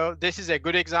 So this is a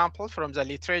good example from the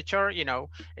literature.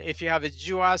 If you have a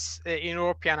GWAS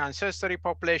European ancestry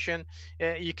population,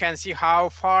 you can see how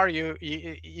far you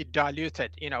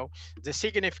diluted. The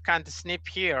significant SNP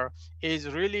here is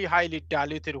really highly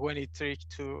diluted when it reached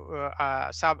to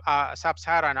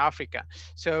sub-Saharan Africa.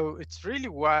 So it's really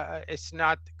it's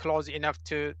not close enough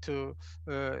to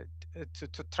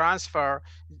transfer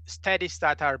studies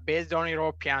that are based on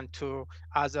European to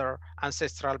other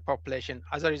ancestral population.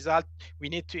 As a result, we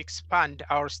need to expand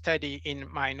our study in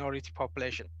minority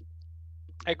population.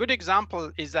 A good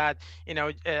example is that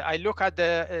I look at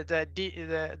the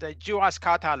GWAS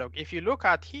catalog. If you look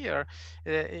at here,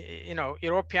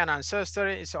 European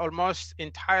ancestry is almost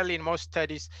entirely, in most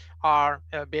studies, are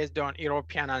based on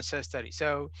European ancestry.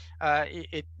 So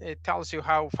it tells you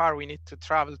how far we need to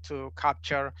travel to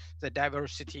capture the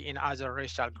diversity in other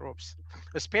racial groups,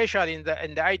 especially in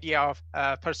the idea of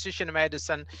precision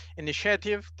medicine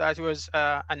initiative that was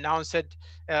announced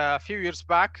a few years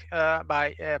back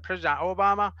by President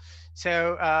Obama.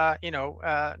 So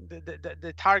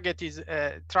the target is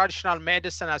traditional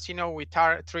medicine. As you know, we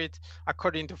treat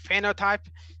according to phenotype.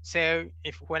 So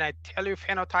when I tell you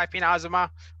phenotype in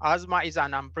asthma is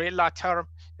an umbrella term.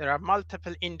 There are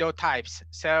multiple endotypes.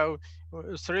 So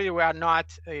really we are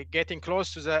not getting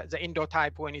close to the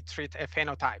endotype when you treat a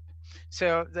phenotype.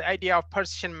 So the idea of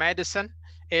precision medicine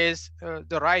is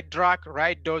the right drug,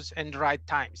 right dose, and right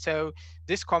time. So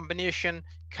this combination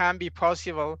can be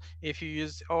possible if you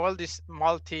use all these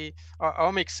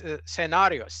multi-omics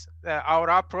scenarios. Our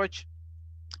approach,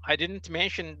 I didn't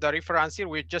mention the reference here.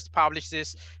 We just published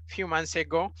this a few months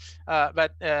ago,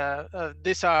 but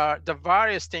these are the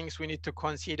various things we need to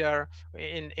consider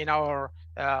in our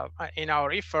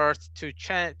efforts to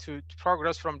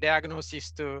progress from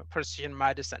diagnosis to precision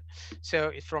medicine.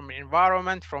 So from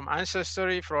environment, from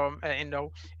ancestry, from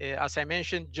as I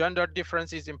mentioned, gender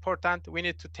difference is important. We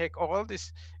need to take all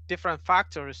these different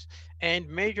factors and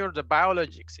measure the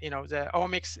biologics, the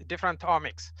omics, different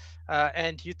omics,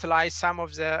 and utilize some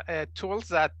of the tools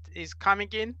that is coming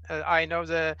in. I know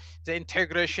the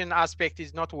integration aspect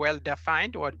is not well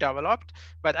defined or developed,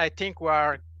 but I think we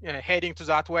are heading to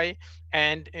that way,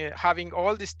 and having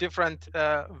all these different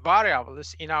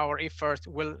variables in our efforts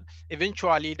will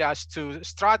eventually lead us to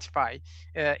stratify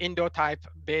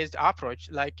endotype-based approach.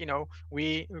 Like,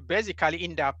 we basically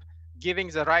end up giving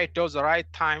the right dose, the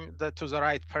right time to the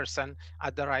right person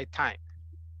at the right time.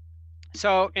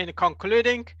 So in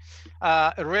concluding,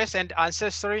 race and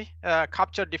ancestry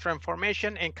capture different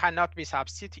information and cannot be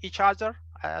substitute each other,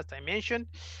 as I mentioned.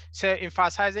 So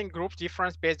emphasizing group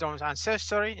difference based on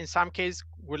ancestry in some cases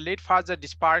will lead further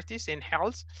disparities in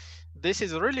health. this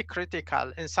is really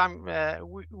critical. And some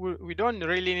we don't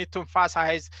really need to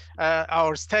emphasize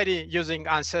our study using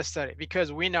ancestry,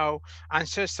 because we know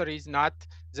ancestry is not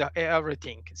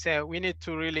everything. So we need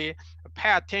to really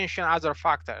pay attention to other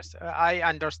factors. I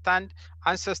understand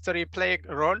ancestry play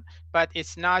a role, but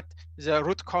it's not the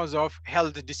root cause of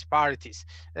health disparities.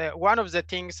 One of the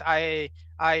things I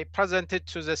presented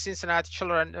to the Cincinnati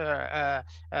Children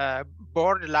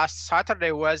board last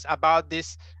Saturday was about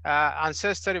this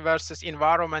ancestry versus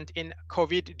environment in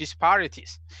COVID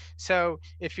disparities. So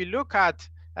if you look at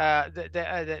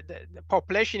the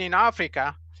population in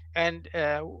Africa, and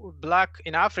black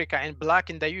in Africa and black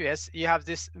in the US, you have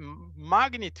this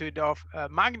magnitude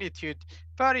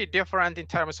very different in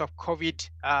terms of COVID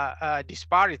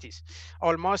disparities.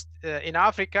 Almost in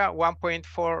Africa,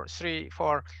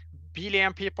 1.434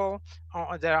 billion people.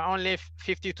 There are only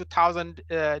 52,000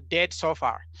 dead so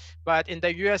far. But in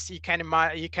the US, you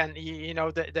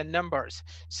know the numbers.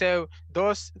 So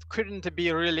those couldn't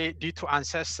be really due to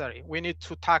ancestry. We need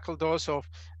to tackle those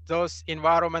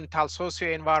environmental,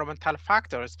 socio-environmental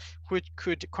factors, which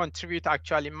could contribute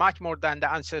actually much more than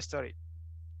the ancestry.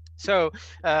 So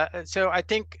I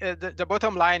think the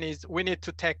bottom line is we need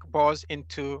to take both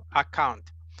into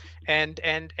account. And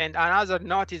another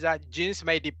note is that genes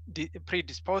may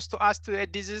predispose to us to a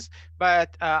disease,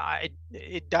 but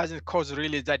it doesn't cause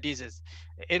really the disease.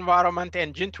 Environment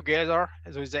and gene together,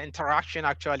 with the interaction,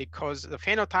 actually cause the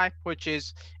phenotype, which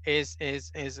is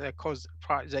cause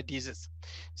the disease.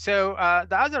 So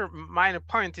the other minor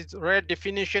point is rare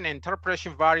definition and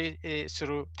interpretation vary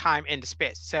through time and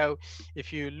space. So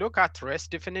if you look at race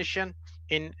definition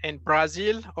in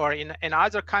Brazil or in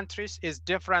other countries is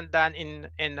different than in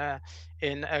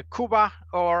Cuba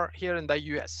or here in the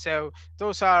US. So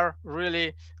those are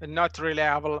really not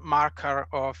reliable markers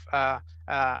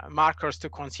to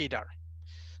consider.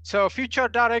 So future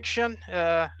direction,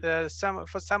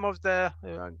 for some of the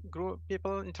group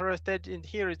people interested in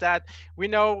here is that we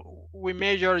know we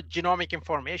measure genomic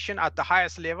information at the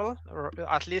highest level, or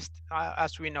at least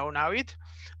as we know now it.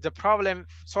 The problem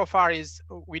so far is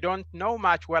we don't know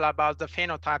much well about the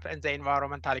phenotype and the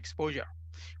environmental exposure.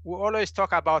 We always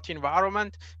talk about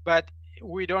environment, but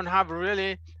we don't have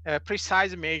really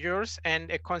precise measures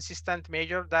and a consistent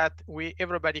measure that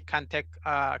everybody can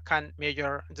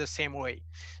measure the same way.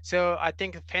 So I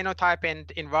think phenotype and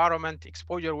environment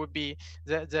exposure would be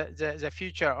the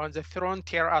future on the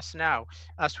frontier as now.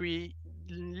 As we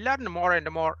learn more and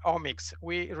more omics,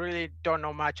 we really don't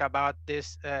know much about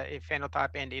this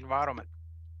phenotype and environment.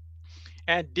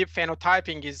 And deep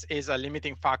phenotyping is a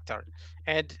limiting factor.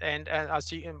 And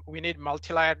as we need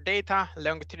multi-layer data,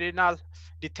 longitudinal,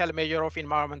 detailed measure of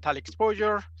environmental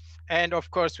exposure, and of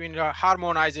course we need a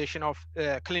harmonization of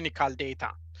clinical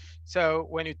data. So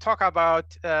when you talk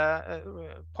about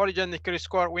polygenic risk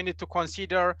score, we need to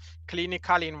consider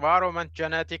clinical, environment,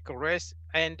 genetic, race,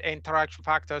 and interaction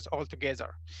factors all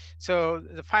together. So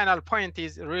the final point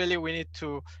is really we need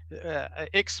to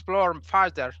explore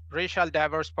further racial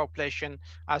diverse population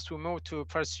as we move to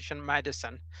precision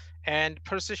medicine. And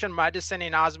precision medicine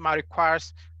in asthma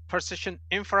requires precision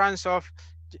inference of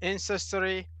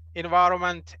ancestry,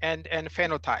 environment, and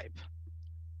phenotype.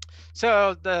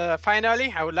 So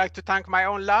finally, I would like to thank my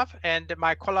own lab and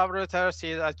my collaborators,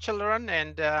 children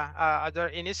and other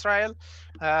in Israel.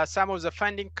 Some of the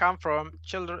funding come from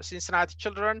Cincinnati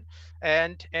Children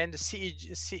and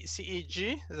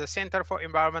CEG, the Center for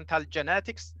Environmental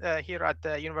Genetics here at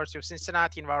the University of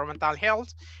Cincinnati Environmental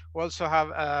Health. We also have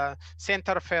a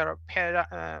Center for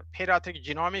Pediatric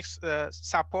Genomics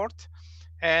support,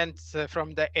 and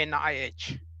from the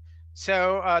NIH.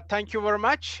 So thank you very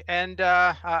much, and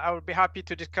I will be happy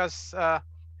to discuss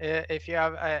if you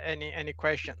have any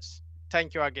questions.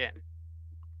 Thank you again.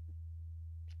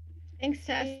 Thanks,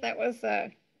 Tess. That was a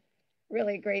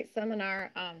really great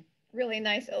seminar. Really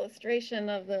nice illustration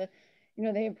of the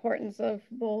importance of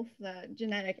both the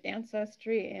genetic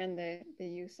ancestry and the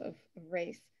use of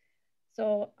race.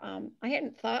 So I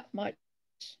hadn't thought much,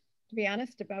 to be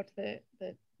honest, about the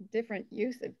different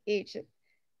use of each.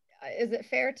 Is it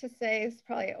fair to say, it's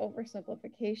probably an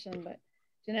oversimplification, but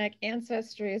genetic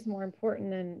ancestry is more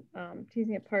important in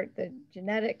teasing apart the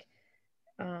genetic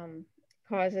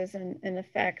causes and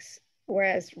effects,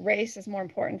 whereas race is more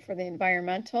important for the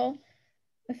environmental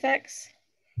effects?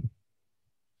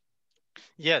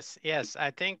 Yes, I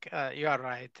think you are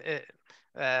right.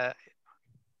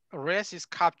 race is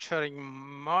capturing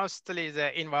mostly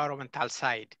the environmental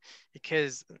side,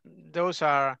 because those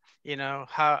are, you know,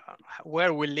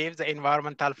 where we live, the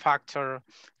environmental factor,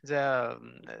 the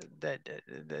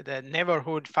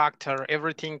neighborhood factor,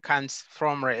 everything comes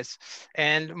from race.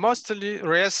 And mostly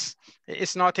race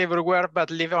is not everywhere, but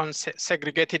live on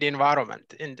segregated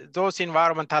environment. And those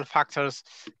environmental factors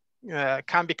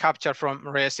can be captured from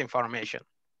race information.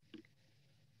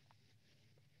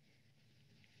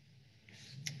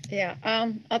 Yeah,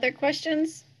 other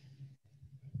questions?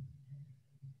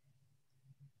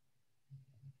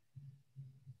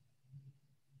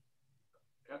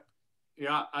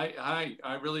 Yeah,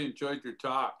 I really enjoyed your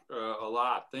talk a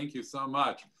lot. Thank you so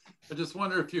much. I just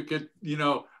wonder if you could, you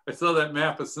know, I saw that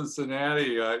map of Cincinnati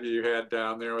you had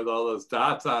down there with all those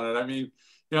dots on it. I mean,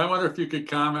 you know, I wonder if you could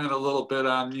comment a little bit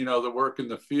on, you know, the work in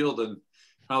the field and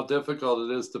how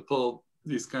difficult it is to pull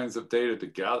these kinds of data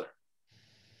together.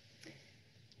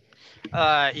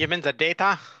 You mean the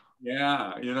data?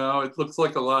 Yeah, you know, it looks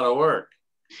like a lot of work.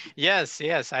 Yes,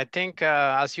 yes. I think,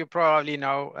 as you probably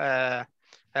know,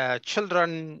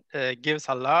 children gives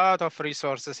a lot of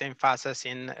resources, emphasis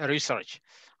in research.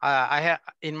 I have,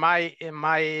 in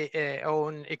my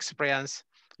own experience,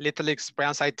 little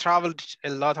experience, I traveled a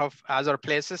lot of other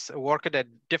places, worked at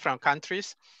different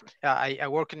countries. I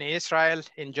work in Israel,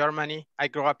 in Germany. I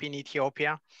grew up in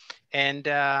Ethiopia, and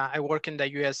I work in the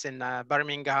US in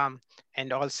Birmingham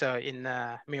and also in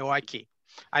Milwaukee.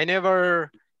 I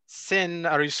never seen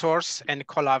a resource and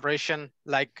collaboration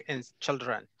like in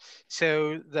children.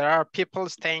 So there are people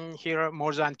staying here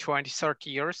more than 20, 30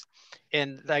 years.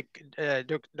 And like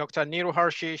Dr. Neeru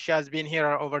Hershey, she has been here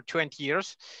over 20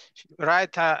 years.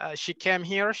 She came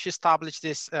here, she established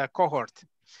this cohort.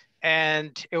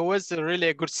 And it was really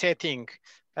a good setting.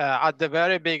 At the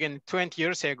very beginning, 20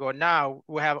 years ago, now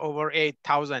we have over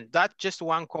 8,000. That's just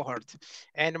one cohort.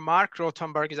 And Mark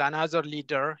Rothenberg is another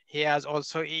leader. He has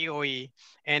also EOE,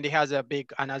 and he has a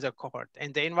big another cohort.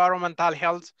 And the environmental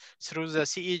health through the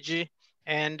CEG,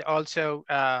 and also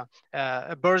a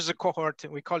birds cohort,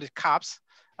 we call it CAPS.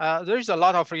 There's a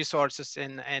lot of resources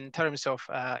in terms of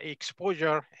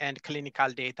exposure and clinical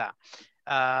data.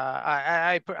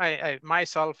 I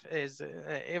myself is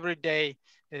every day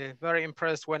very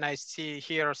impressed when I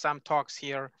hear some talks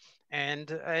here, and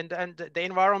the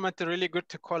environment is really good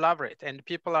to collaborate, and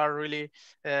people are really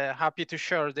happy to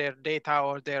share their data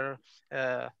or their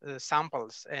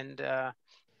samples. And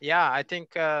yeah, I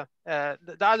think the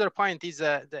other point is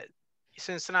that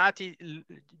Cincinnati,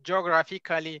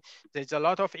 geographically, there's a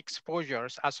lot of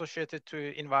exposures associated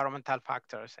to environmental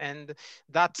factors, and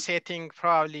that setting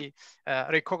probably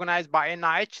recognized by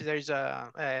NIH. There's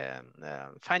a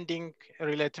funding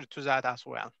related to that as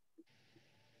well.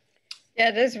 Yeah,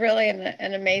 it is really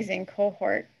an amazing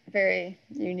cohort, very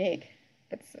unique.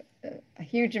 It's a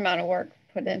huge amount of work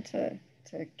put into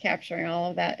capturing all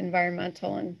of that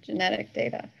environmental and genetic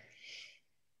data.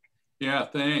 Yeah,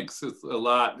 thanks. It's a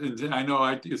lot. And I know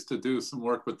I used to do some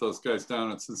work with those guys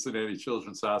down at Cincinnati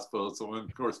Children's Hospital. So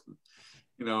of course,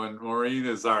 you know, and Maureen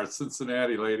is our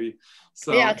Cincinnati lady.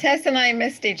 So yeah, Tess and I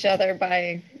missed each other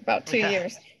by about 2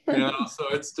 years. You know, so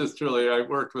it's just really, I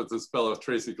worked with this fellow,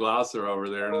 Tracy Glosser over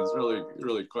there, and it's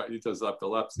really quite, he does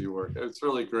epilepsy work. It's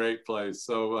really great place.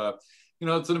 So, you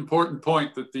know, it's an important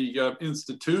point that the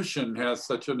institution has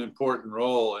such an important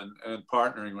role in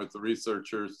partnering with the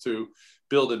researchers to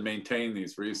build and maintain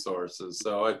these resources.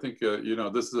 So I think, you know,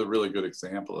 this is a really good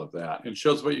example of that, and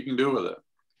shows what you can do with it.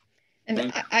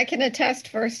 And I can attest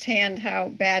firsthand how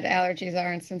bad allergies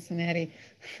are in Cincinnati.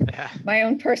 Yeah. My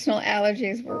own personal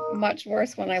allergies were much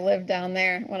worse when I lived down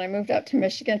there. When I moved up to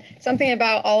Michigan, something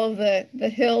about all of the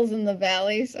hills and the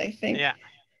valleys, I think. Yeah.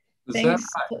 Things,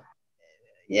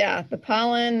 yeah, the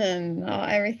pollen and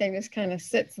everything just kind of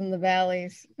sits in the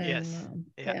valleys. And, yes.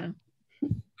 Yeah.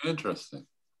 Interesting.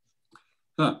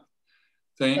 Huh.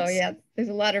 Thanks. So yeah, there's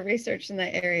a lot of research in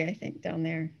that area, I think, down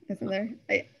there, isn't there?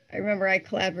 I remember I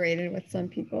collaborated with some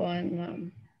people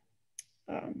on,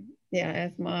 yeah,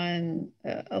 asthma and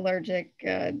allergic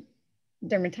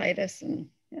dermatitis, and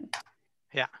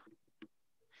yeah.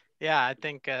 I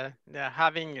think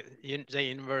having the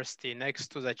university next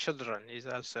to the children is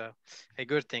also a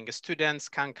good thing. Students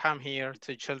can come here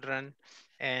to children,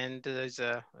 and there's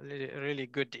a really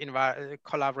good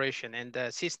collaboration, and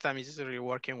the system is really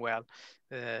working well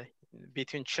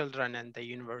between children and the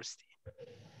university.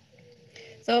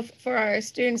 So for our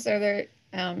students, are there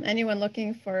anyone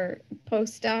looking for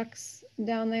postdocs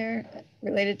down there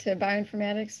related to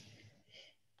bioinformatics?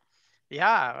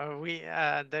 Yeah, we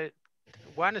the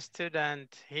one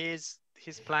student, he's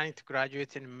planning to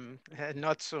graduate in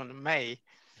not soon, May,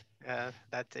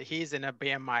 that he's in a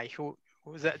BMI.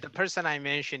 Who's the person I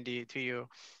mentioned to you?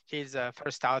 He's a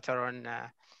first author on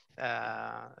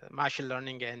machine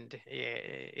learning and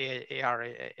AR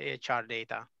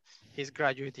data. He's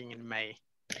graduating in May.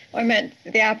 I meant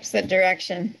the opposite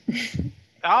direction.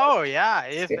 Oh yeah,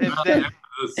 if we could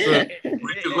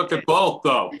look at both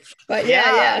though. But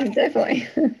yeah, definitely.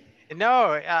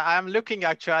 No, I'm looking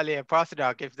actually a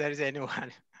postdoc if there is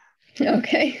anyone.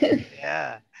 Okay.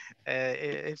 Yeah,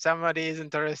 if somebody is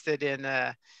interested in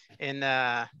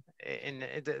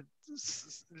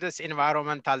this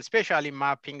environmental, especially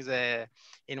mapping the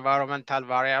environmental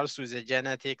variables with the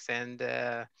genetics and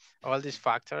all these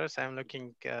factors, I'm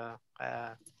looking.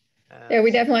 Yeah,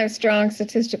 we definitely have a strong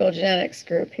statistical genetics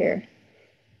group here.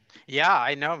 Yeah,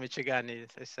 I know Michigan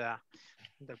is the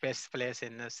best place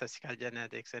in statistical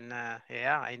genetics, and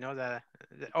yeah, I know that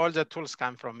all the tools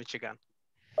come from Michigan.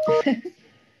 Well,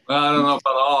 I don't know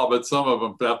about all, but some of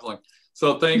them definitely.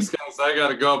 So thanks, guys. I got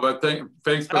to go, but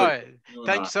thanks for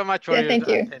thank you so much for your thank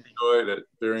you. Enjoyed it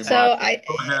very much. So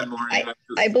Go ahead, Maureen.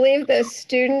 I believe the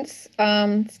students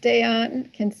can stay on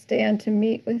to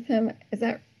meet with him. Is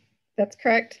that's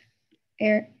correct,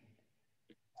 Aaron?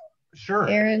 Sure.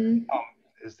 Aaron?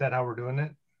 Is that how we're doing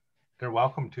it? They're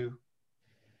welcome to.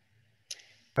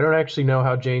 I don't actually know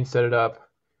how Jane set it up.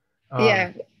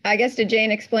 Yeah, I guess, did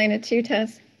Jane explain it to you,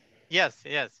 Tess? Yes.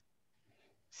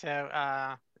 So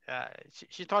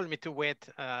she told me to wait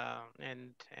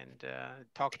and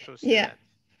talk to students. Yeah.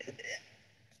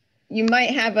 You might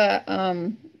have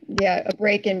a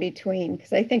break in between,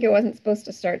 because I think it wasn't supposed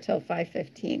to start till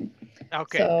 5:15.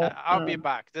 Okay, so, I'll be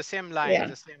back. The same line. Yeah.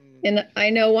 The same. And I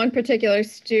know one particular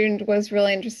student was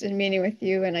really interested in meeting with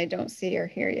you, and I don't see her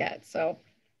here yet. So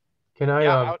can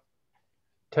I,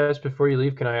 Tess, before you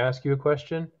leave, can I ask you a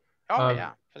question? Oh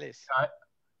yeah, please. I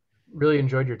really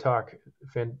enjoyed your talk.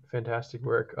 Fantastic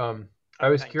work. I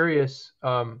was curious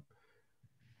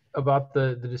about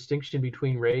the distinction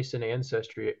between race and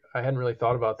ancestry. I hadn't really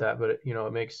thought about that, but it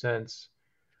makes sense.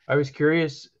 I was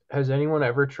curious, has anyone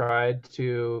ever tried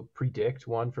to predict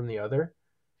one from the other?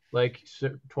 Like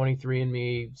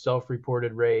 23andMe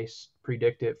self-reported race,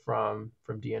 predict it from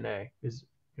DNA.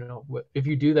 If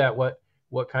you do that, what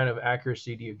kind of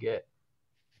accuracy do you get?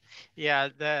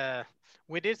 Yeah,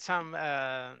 we did some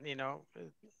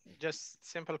just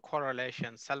simple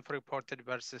correlation, self-reported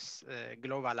versus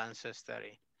global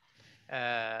ancestry.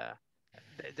 There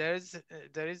is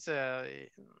a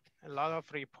lot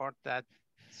of report that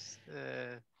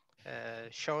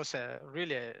shows a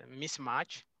really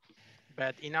mismatch,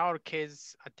 but in our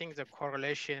case, I think the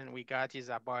correlation we got is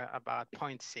about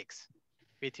 0.6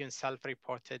 between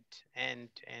self-reported and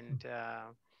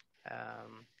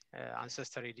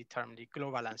ancestry determined,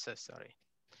 global ancestry.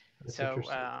 That's so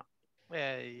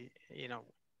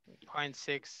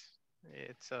 0.6.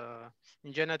 It's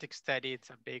in genetic study. It's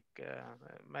a big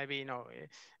maybe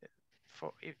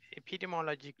for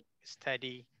epidemiologic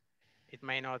study, it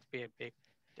may not be a big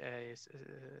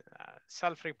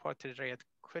self-reported rate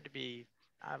could be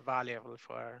valuable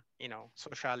for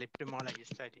social epidemiology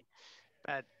study,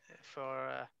 but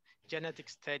for genetic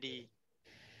study,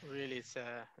 really it's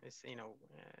a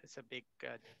big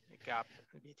gap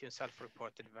between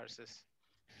self-reported versus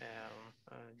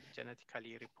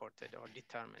genetically reported or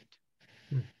determined.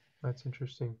 That's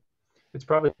interesting. It's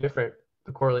probably different.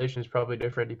 The correlation is probably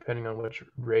different depending on which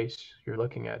race you're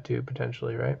looking at too,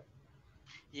 potentially, right?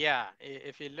 Yeah,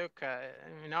 if you look,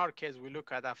 in our case, we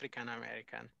look at African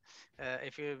American.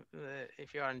 If you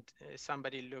aren't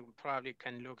somebody probably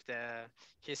can look the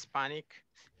Hispanic.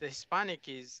 The Hispanic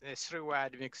is a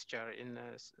three-wide mixture in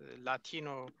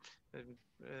Latino.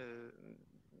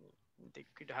 They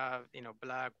could have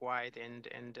black, white, and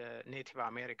Native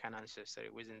American ancestry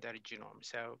within their genome.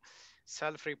 So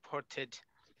self-reported,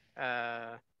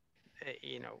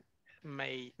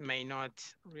 may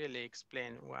not really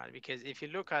explain well, because if you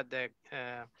look at the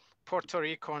Puerto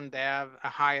Rican, they have a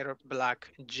higher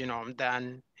black genome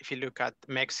than if you look at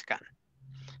Mexican.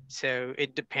 So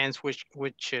it depends which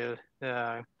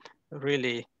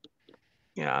really,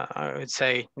 I would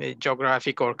say the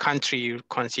geographic or country you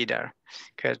consider,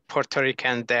 because Puerto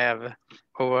Rican, they have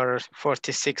over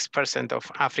 46%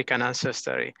 of African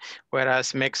ancestry,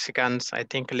 whereas Mexicans, I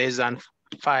think less than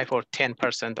 5 or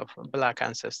 10% of black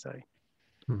ancestry.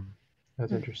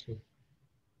 That's interesting.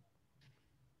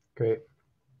 Great.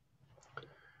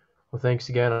 Well, thanks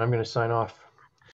again. I'm going to sign off.